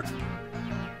that there.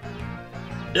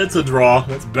 It's a draw.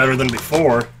 That's better than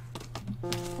before.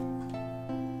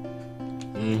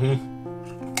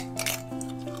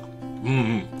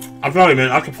 I'm telling you,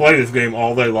 man, I could play this game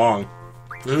all day long.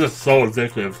 This is so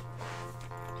addictive.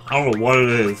 I don't know what it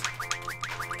is.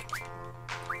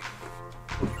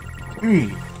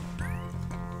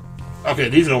 Okay,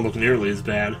 these don't look nearly as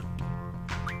bad.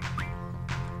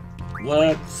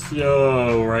 Let's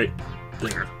go right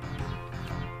there.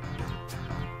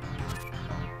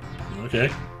 Okay.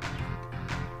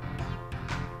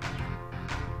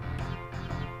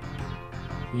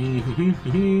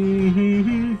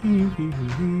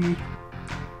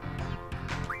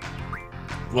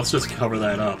 Let's just cover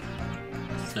that up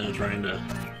instead of trying to...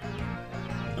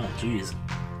 Oh, jeez.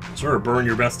 Sure, burn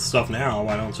your best stuff now,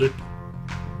 why don't you?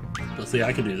 But see,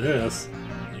 I can do this.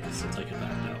 I can still take it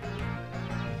back now.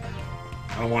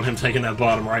 I don't want him taking that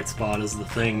bottom right spot as the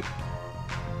thing.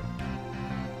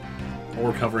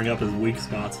 Or covering up his weak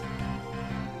spots.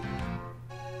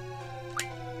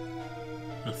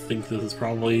 I think this is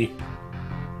probably...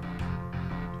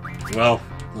 Well,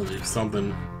 let's do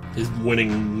something. He's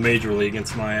winning majorly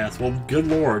against my ass. Well, good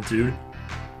lord, dude.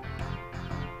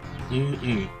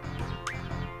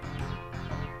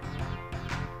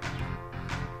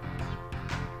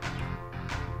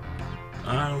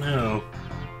 I don't know.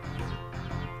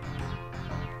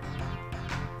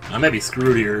 I may be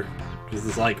screwed here, because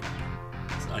it's like,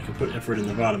 I could put effort in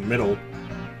the bottom middle.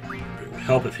 It would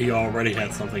help if he already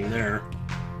had something there.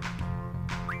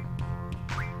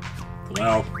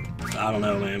 Well, I don't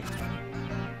know, man.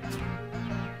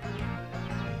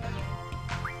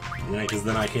 Yeah, because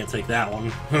then I can't take that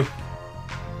one.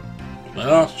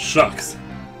 Well, shucks.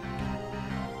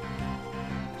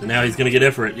 So now he's gonna get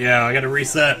Ifrit. Yeah, I gotta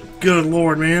reset. Good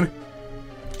lord, man.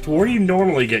 Where do you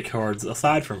normally get cards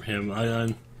aside from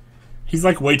him? He's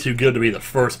like way too good to be the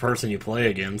first person you play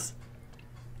against.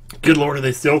 Good lord, are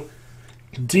they still...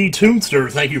 D-Toonster,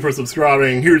 thank you for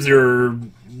subscribing. Here's your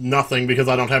nothing because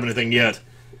I don't have anything yet.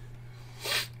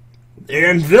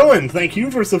 And Villain, thank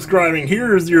you for subscribing.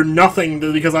 Here's your nothing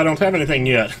because I don't have anything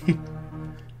yet.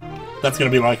 That's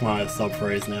gonna be like my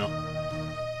sub-phrase now.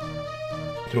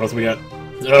 Who else we got?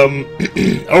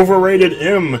 Overrated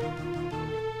M.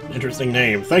 Interesting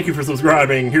name. Thank you for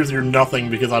subscribing. Here's your nothing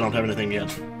because I don't have anything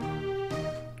yet.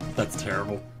 That's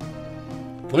terrible.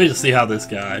 Let me just see how this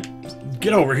guy...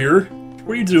 Get over here.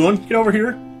 What are you doing? Get over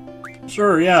here.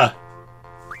 Sure, yeah.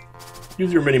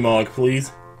 Use your mini-mog,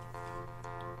 please.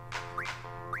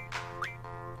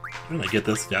 I'm gonna get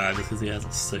this guy just because he has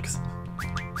a 6.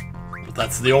 But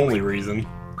that's the only reason.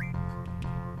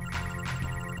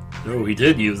 No, he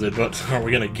did use it, but are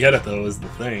we gonna get it though is the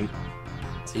thing.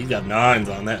 So he's got 9s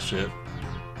on that shit.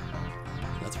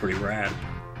 That's pretty rad.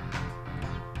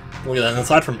 Look at that, and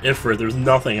aside from Ifrit, there's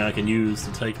nothing I can use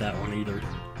to take that one either.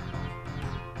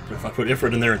 But if I put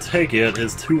Ifrit in there and take it,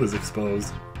 his 2 is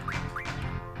exposed.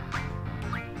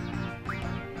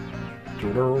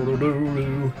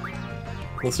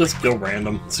 Let's just go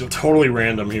random. Let's go totally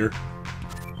random here.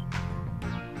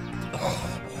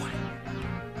 Oh boy.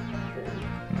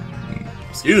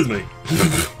 Excuse me.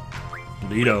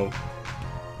 Neato.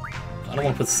 I don't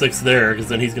want to put 6 there, because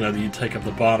then he's going to take up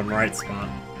the bottom right spot.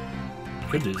 I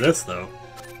could do this, though.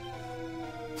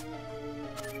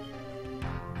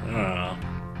 Ah,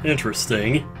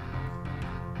 interesting.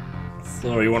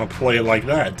 So you want to play it like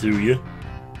that, do you?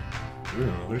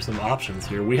 Ooh, there's some options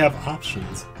here. We have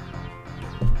options.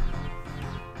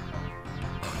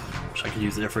 Wish I could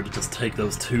use effort to just take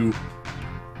those 2.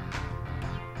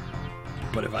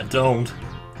 But if I don't...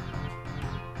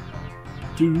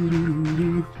 See,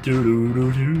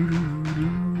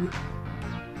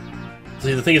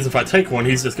 the thing is, if I take one,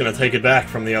 he's just going to take it back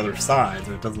from the other side,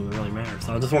 so it doesn't really matter.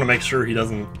 So I just want to make sure he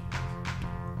doesn't...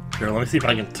 Here, let me see if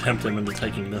I can tempt him into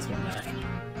taking this one back.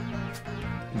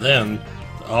 Then...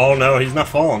 Oh no, he's not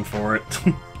falling for it.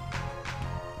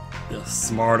 You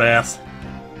smartass.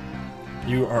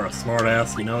 You are a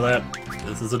smartass, you know that?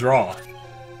 This is a draw.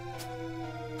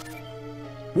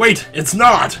 Wait, it's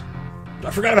not!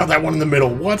 I forgot about that one in the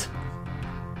middle, what?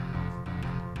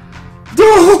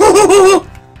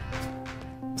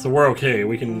 So we're okay,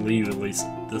 we can leave at least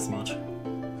this much.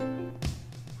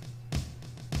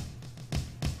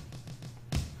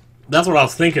 That's what I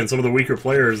was thinking, some of the weaker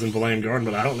players in Valane Garden,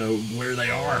 but I don't know where they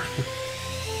are.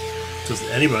 Just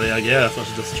anybody, I guess. I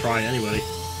should just try anybody.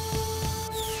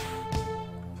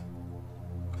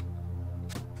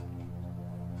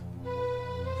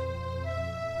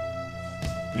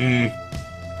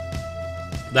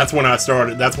 That's when I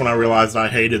started, that's when I realized I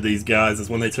hated these guys, is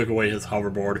when they took away his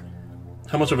hoverboard.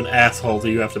 How much of an asshole do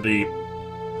you have to be?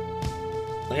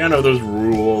 Like, I know there's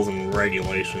rules and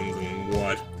regulations and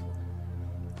what.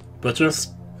 But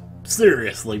just,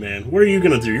 seriously, man, what are you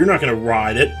gonna do? You're not gonna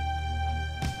ride it.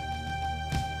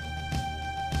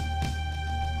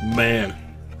 Man.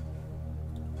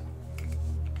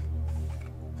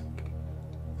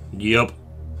 Yep.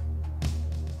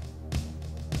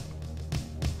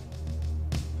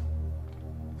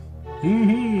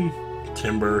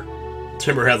 Timber.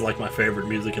 Timber has like my favorite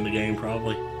music in the game,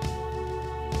 probably.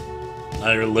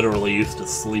 I literally used to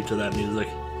sleep to that music.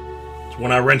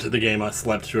 When I rented the game, I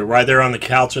slept to it. Right there on the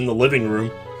couch in the living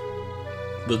room.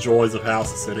 The joys of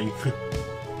house sitting.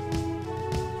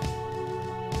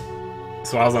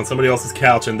 So I was on somebody else's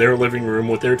couch in their living room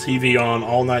with their TV on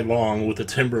all night long with the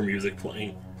timbre music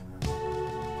playing.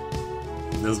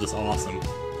 This is just awesome.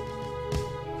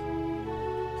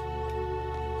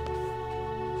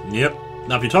 Yep.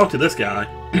 Now if you talk to this guy,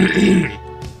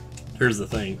 here's the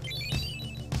thing.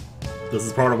 This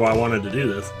is part of why I wanted to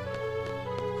do this.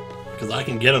 Because I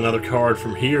can get another card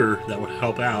from here that would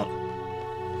help out.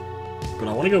 But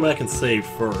I want to go back and save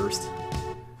first.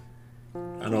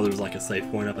 I know there's like a save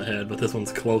point up ahead, but this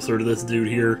one's closer to this dude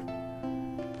here.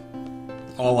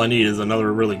 All I need is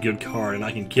another really good card, and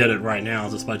I can get it right now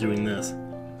just by doing this.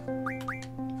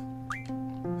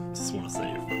 Just want to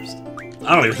save first.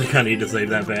 I don't even think I need to save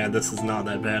that bad. This is not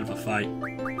that bad of a fight.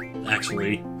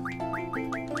 Actually,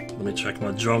 let me check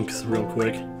my junks real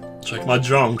quick. Check my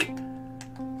junk.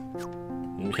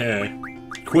 Okay.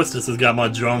 Quistis has got my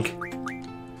junk.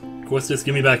 Quistis,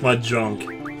 give me back my junk.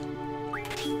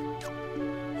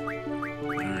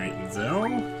 Alright, Zell,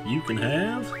 you can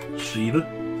have Shiva.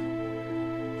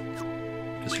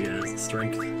 Because she has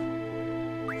strength.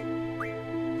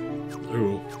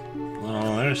 Ooh.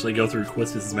 I'll actually go through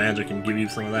Quistis' magic and give you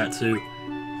some of that too.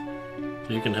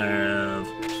 You can have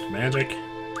magic.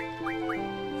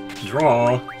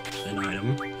 Draw an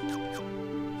item.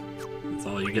 That's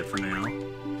all you get for now.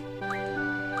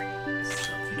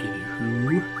 So if you give you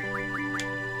who?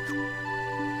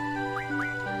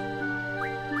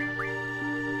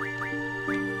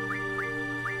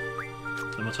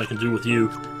 Not much I can do with you.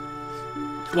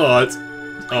 But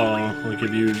I'll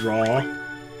give you draw.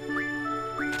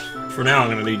 For now I'm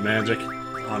gonna need magic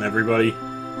on everybody.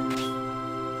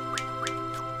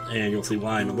 And you'll see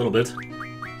why in a little bit.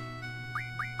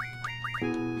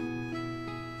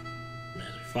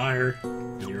 Magic fire.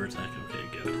 And your attack. Okay,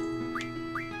 good.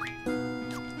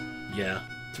 Yeah.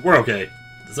 We're okay.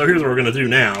 So here's what we're gonna do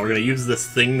now. We're gonna use this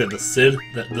thing that the Cid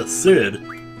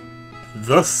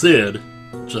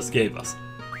just gave us.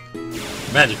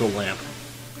 Magical lamp.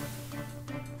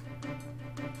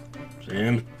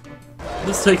 And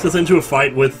this takes us into a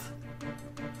fight with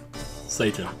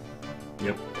Satan.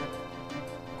 Yep.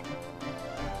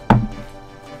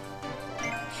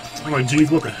 I'm like, geez,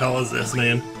 what the hell is this,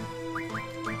 man?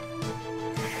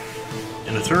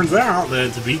 And it turns out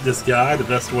that to beat this guy, the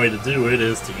best way to do it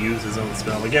is to use his own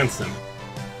spell against him.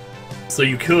 So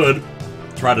you could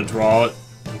try to draw it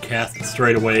and cast it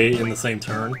straight away in the same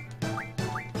turn.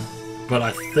 But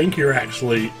I think you're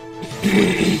actually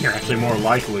more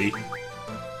likely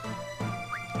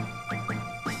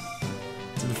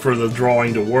for the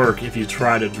drawing to work if you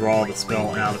try to draw the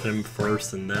spell out of him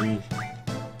first and then...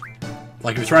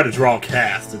 Like, if you try to draw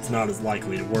cast, it's not as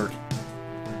likely to work.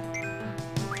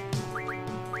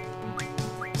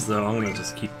 So I'm gonna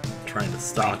just keep trying to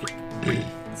stock it.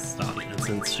 And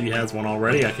since she has one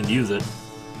already, I can use it.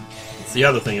 It's the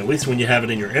other thing, at least when you have it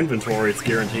in your inventory, it's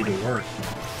guaranteed to work.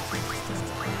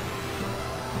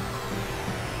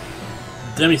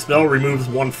 Demi-spell removes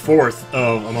 1/4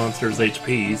 of a monster's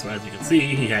HP, so as you can see,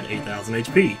 he had 8,000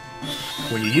 HP.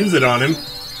 When you use it on him,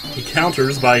 he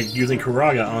counters by using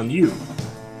Karaga on you.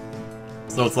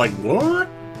 So it's like, what?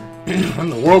 What in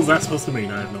the world is that supposed to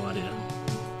mean? I have no idea.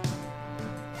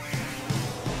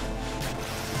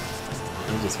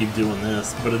 I'll just keep doing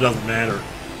this, but it doesn't matter.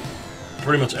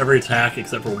 Pretty much every attack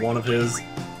except for one of his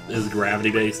is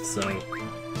gravity-based, so...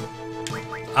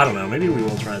 I don't know, maybe we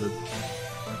will try to...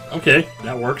 Okay,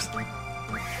 that works.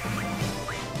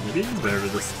 Maybe it's better to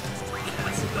just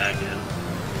cast it back in.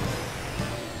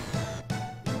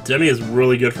 Demi is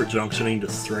really good for junctioning to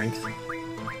strength.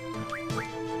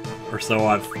 Or so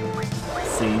I've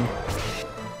seen.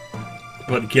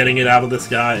 But getting it out of this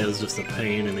guy is just a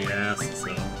pain in the ass,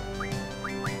 so...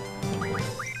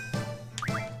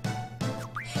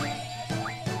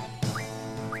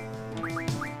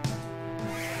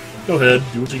 Go ahead,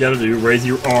 do what you gotta do, raise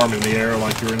your arm in the air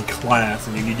like you're in class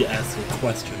and you need to ask a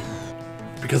question.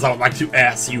 Because I would like to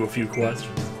ask you a few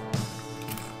questions.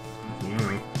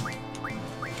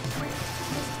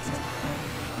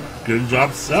 Good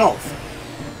job, Self.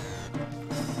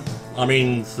 I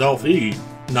mean, Self-E,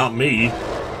 not me,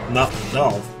 not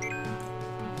Self.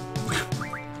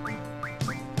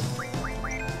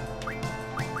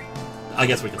 I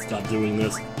guess we can stop doing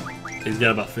this. He's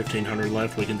got about 1,500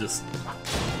 left, we can just...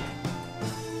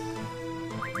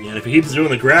 And if he keeps doing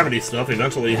the gravity stuff,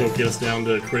 eventually he'll get us down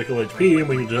to critical HP and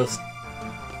we can just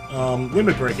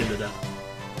limit break him to death.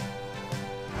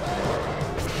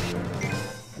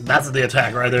 That's the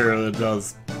attack right there that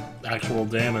does actual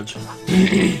damage.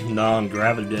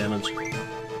 Non-gravity damage.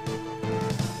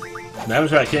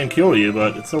 Damage that can kill you,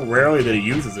 but it's so rarely that he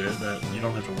uses it that you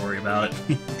don't have to worry about it.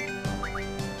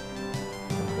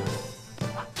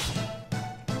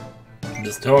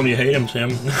 Just tell him you hate him,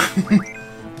 Tim.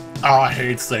 I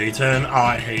hate Satan.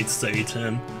 I hate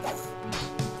Satan.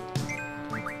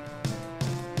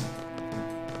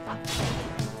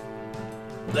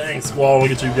 Dang, Squall,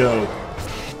 look at you go.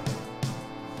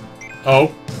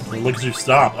 Oh, look at you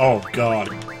stop. Oh, God.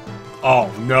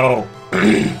 Oh, no.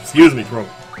 Excuse me, throat.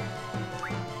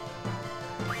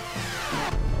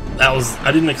 That was...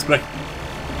 I didn't expect...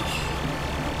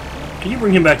 Can you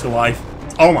bring him back to life?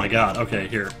 Oh my God. Okay,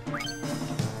 here.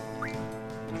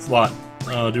 Slot.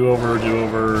 Do over, do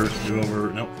over, do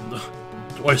over. Nope.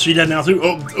 Oh, is she dead now too?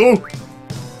 Oh, oh!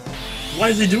 Why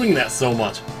is he doing that so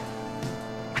much?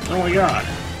 Oh my God.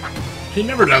 He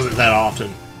never does it that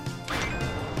often.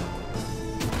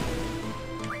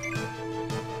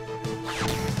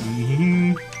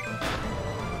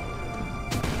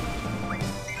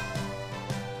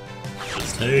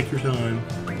 Just take your time.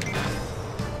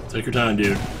 Take your time,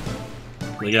 dude.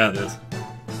 We got this.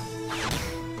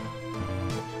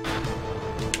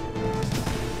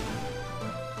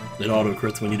 It auto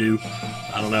crits when you do.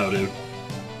 I don't know, dude.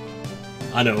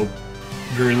 I know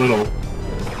very little.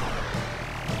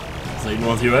 Satan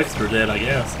wants you extra dead, I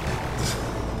guess.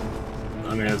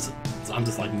 I mean, I'm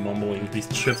just like mumbling. These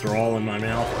chips are all in my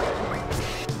mouth.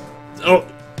 Oh,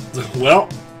 well,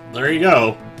 there you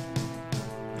go.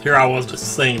 Here I was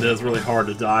just saying that it's really hard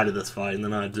to die to this fight, and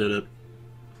then I did it.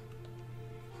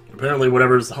 Apparently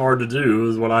whatever's hard to do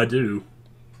is what I do.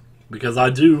 Because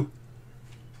I do.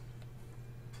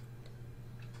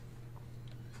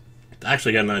 I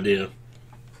actually got an idea.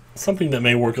 Something that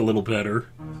may work a little better.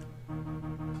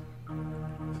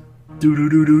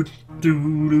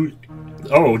 Do-do-do-do-do-do.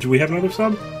 Oh, do we have another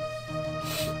sub?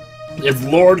 It's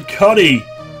Lord Cuddy!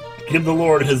 Give the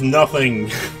Lord his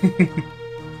nothing.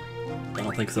 I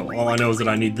don't think so. All I know is that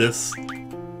I need this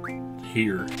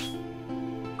here.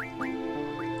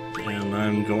 And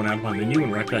I'm going out of my menu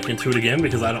and right back into it again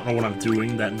because I don't know what I'm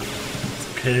doing. That's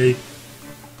okay.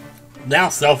 Now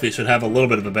Selfie should have a little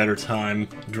bit of a better time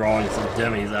drawing some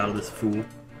demis out of this fool.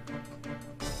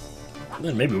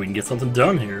 Then maybe we can get something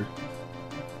done here.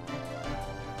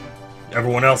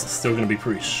 Everyone else is still going to be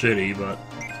pretty shitty, but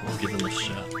we'll give them a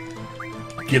shot.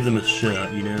 Give them a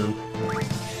shot, you know?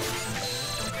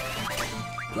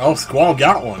 Oh, Squall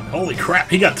got one. Holy crap,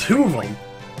 he got two of them.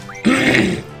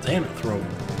 Damn it, Throat.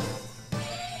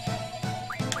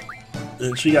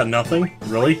 And she got nothing?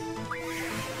 Really?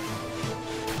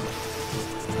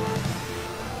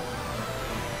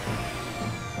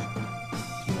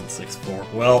 164.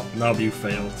 Well, no, you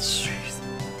failed.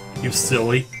 Jeez. You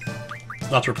silly.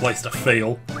 It's not your place to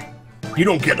fail. You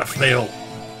don't get to fail.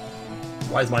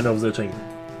 Why is my nose itching?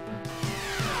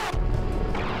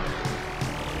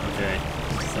 Okay.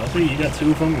 Selfie, you got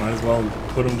two of them. Might as well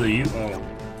put them to you. Oh.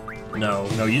 No,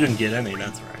 no, you didn't get any.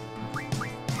 That's right.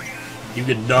 You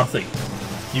get nothing.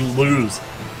 You lose.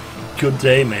 Good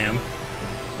day, ma'am.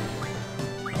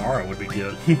 Alright, would be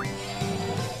good.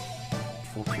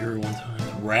 Full Fury one time.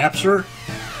 Rapture?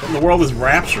 What in the world is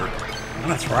Rapture? I'm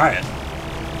gonna try it.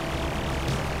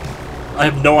 I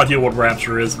have no idea what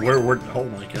Rapture is. Where, oh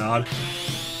my God.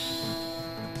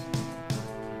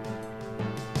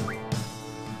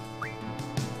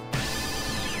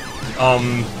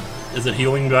 Is it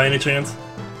healing by any chance?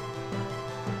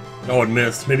 Oh, it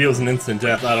missed. Maybe it was an instant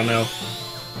death, I don't know.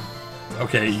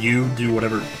 Okay, you do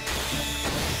whatever.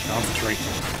 Concentrate.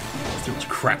 There's too much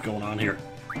crap going on here.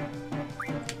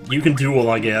 You can duel,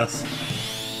 I guess.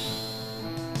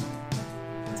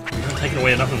 You're not taking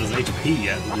away enough of his HP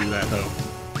yet to do that, though.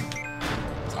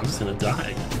 So I'm just gonna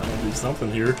die. I don't do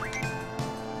something here.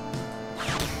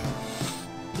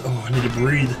 Oh, I need to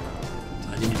breathe.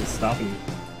 I need to stop and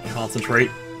concentrate.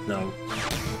 No,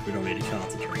 we don't need to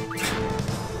concentrate.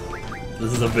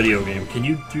 This is a video game. Can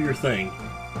you do your thing?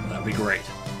 That'd be great.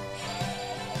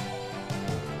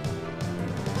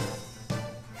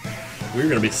 We're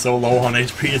gonna be so low on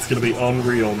HP, it's gonna be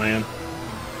unreal, man.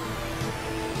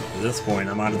 At this point,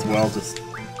 I might as well just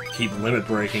keep limit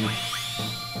breaking.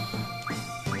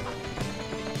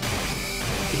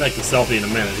 Get back to Selfie in a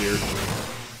minute here.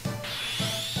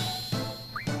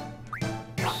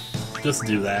 Just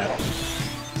do that.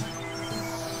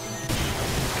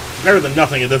 Better than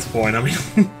nothing at this point, I mean...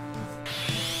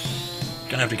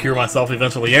 Gonna have to cure myself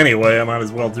eventually anyway, I might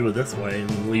as well do it this way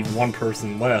and leave one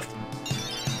person left.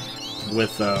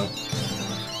 With,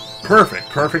 Perfect,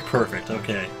 perfect, perfect,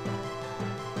 okay.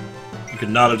 You could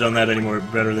not have done that any more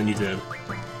better than you did.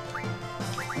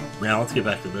 Now let's get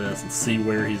back to this and see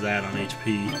where he's at on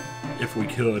HP, if we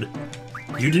could.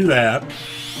 You do that.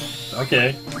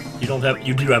 Okay.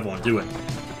 You do have one. Do it.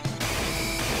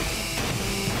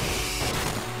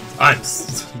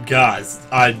 Guys,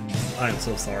 I'm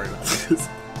so sorry about this.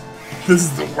 This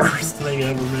is the worst thing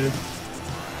ever, man.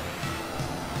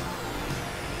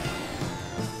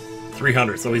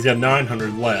 300, so he's got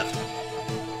 900 left.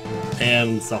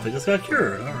 And something just got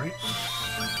cured, alright.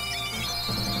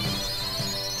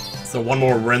 So one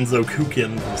more Renzo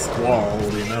Kukin from Squall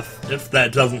will be enough. If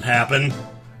that doesn't happen...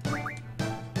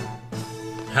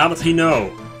 How does he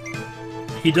know?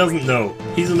 He doesn't know.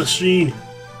 He's a machine.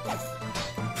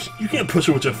 You can't push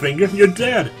it with your finger, you're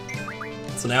dead!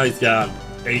 So now he's got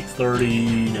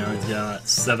 830, now he's got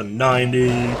 790.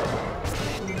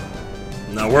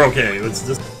 No, we're okay. It's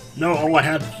just... No, oh, I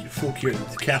had full cure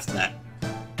to cast that.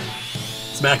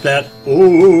 Smack that.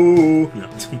 Oh no.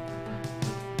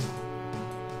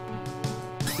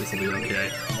 This'll be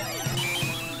okay.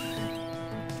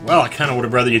 Well, I kinda would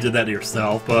have rather you did that to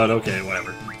yourself, but okay,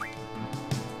 whatever.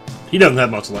 He doesn't have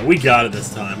much left. We got it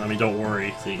this time. I mean, don't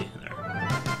worry. See, there.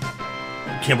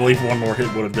 Can't believe one more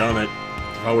hit would have done it.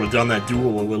 If I would have done that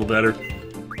duel a little better.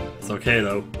 It's okay,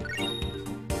 though.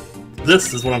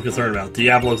 This is what I'm concerned about.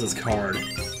 Diablos' card.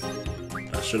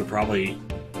 I should have probably...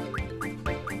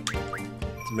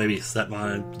 maybe set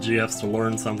my GFs to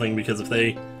learn something, because if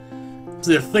they...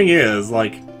 See, the thing is,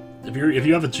 like, if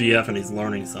you have a GF and he's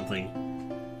learning something,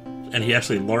 and he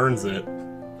actually learns it,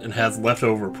 and has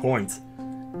leftover points,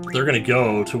 they're gonna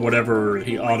go to whatever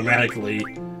he automatically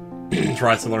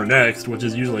tries to learn next, which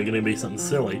is usually gonna be something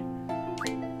silly.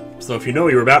 So if you know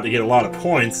you're about to get a lot of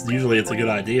points, usually it's a good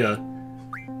idea,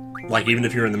 like even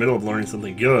if you're in the middle of learning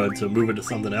something good, to move it to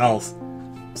something else,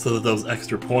 so that those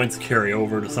extra points carry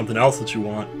over to something else that you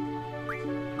want,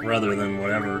 rather than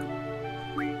whatever.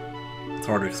 It's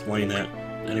hard to explain that.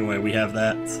 Anyway, we have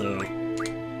that, so...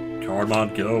 Card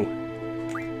mod, go.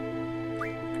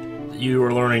 You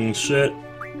are learning shit,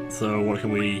 so what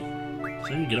can we...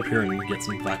 So you get up here and get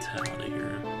some vitality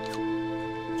here.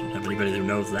 Don't have anybody who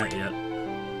knows that yet.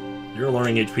 You're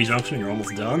learning HP Junction, you're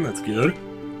almost done, that's good.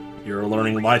 You're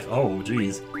learning life... Oh,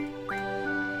 jeez.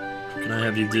 What can I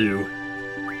have you do?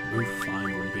 Move Find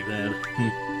wouldn't be bad.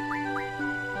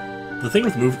 The thing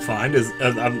with Move Find is,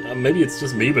 maybe it's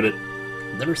just me, but it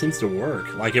never seems to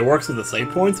work. Like, it works with the save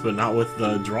points, but not with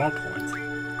the draw points.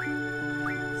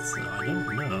 So, I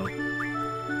don't know.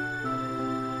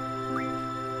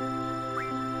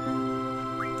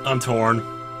 I'm torn.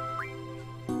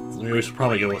 So maybe we should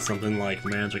probably go with something like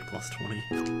Magic plus 20.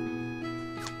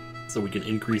 So we can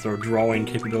increase our drawing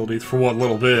capabilities for what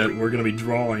little bit we're going to be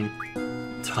drawing.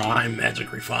 Time,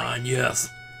 Magic Refine, yes.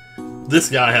 This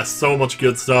guy has so much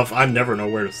good stuff, I never know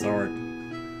where to start.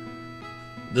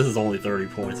 This is only 30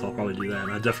 points, so I'll probably do that,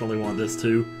 and I definitely want this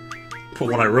too. But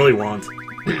what I really want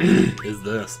is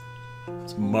this.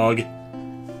 This mug.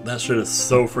 That shit is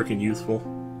so freaking useful.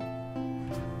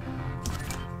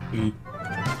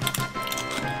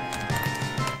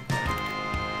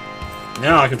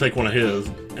 Now I can take one of his,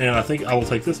 and I think I will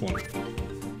take this one.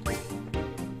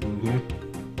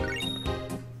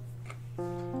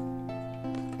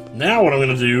 Now what I'm going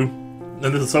to do, and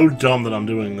this is so dumb that I'm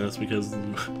doing this, because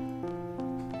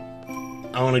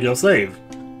I want to go save.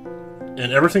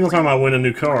 And every single time I win a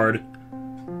new card,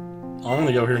 I'm going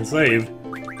to go here and save,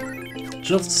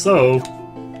 just so,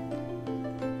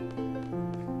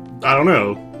 I don't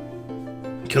know,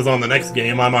 because on the next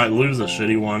game I might lose a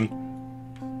shitty one,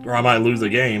 or I might lose a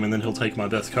game, and then he'll take my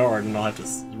best card, and I'll have to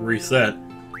reset,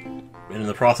 and in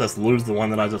the process lose the one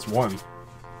that I just won.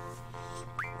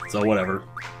 So whatever.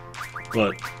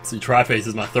 But, see, Triface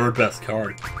is my third best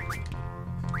card.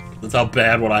 That's how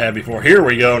bad what I had before. Here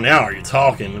we go, now are you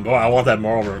talking? And boy, I want that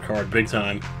Marlboro card big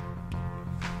time.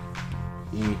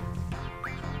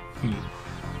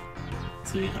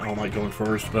 See, I don't like going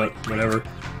first, but whatever.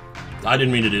 I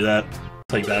didn't mean to do that.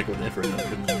 Take back with it for a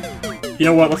minute. You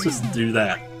know what, let's just do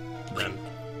that, then.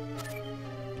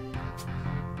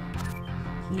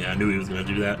 Yeah, I knew he was gonna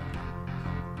do that.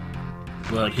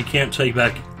 But he can't take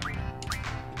back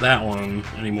that one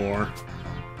anymore.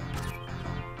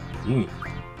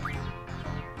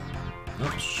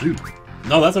 Oh, shoot.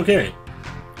 No, that's okay.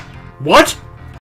 What?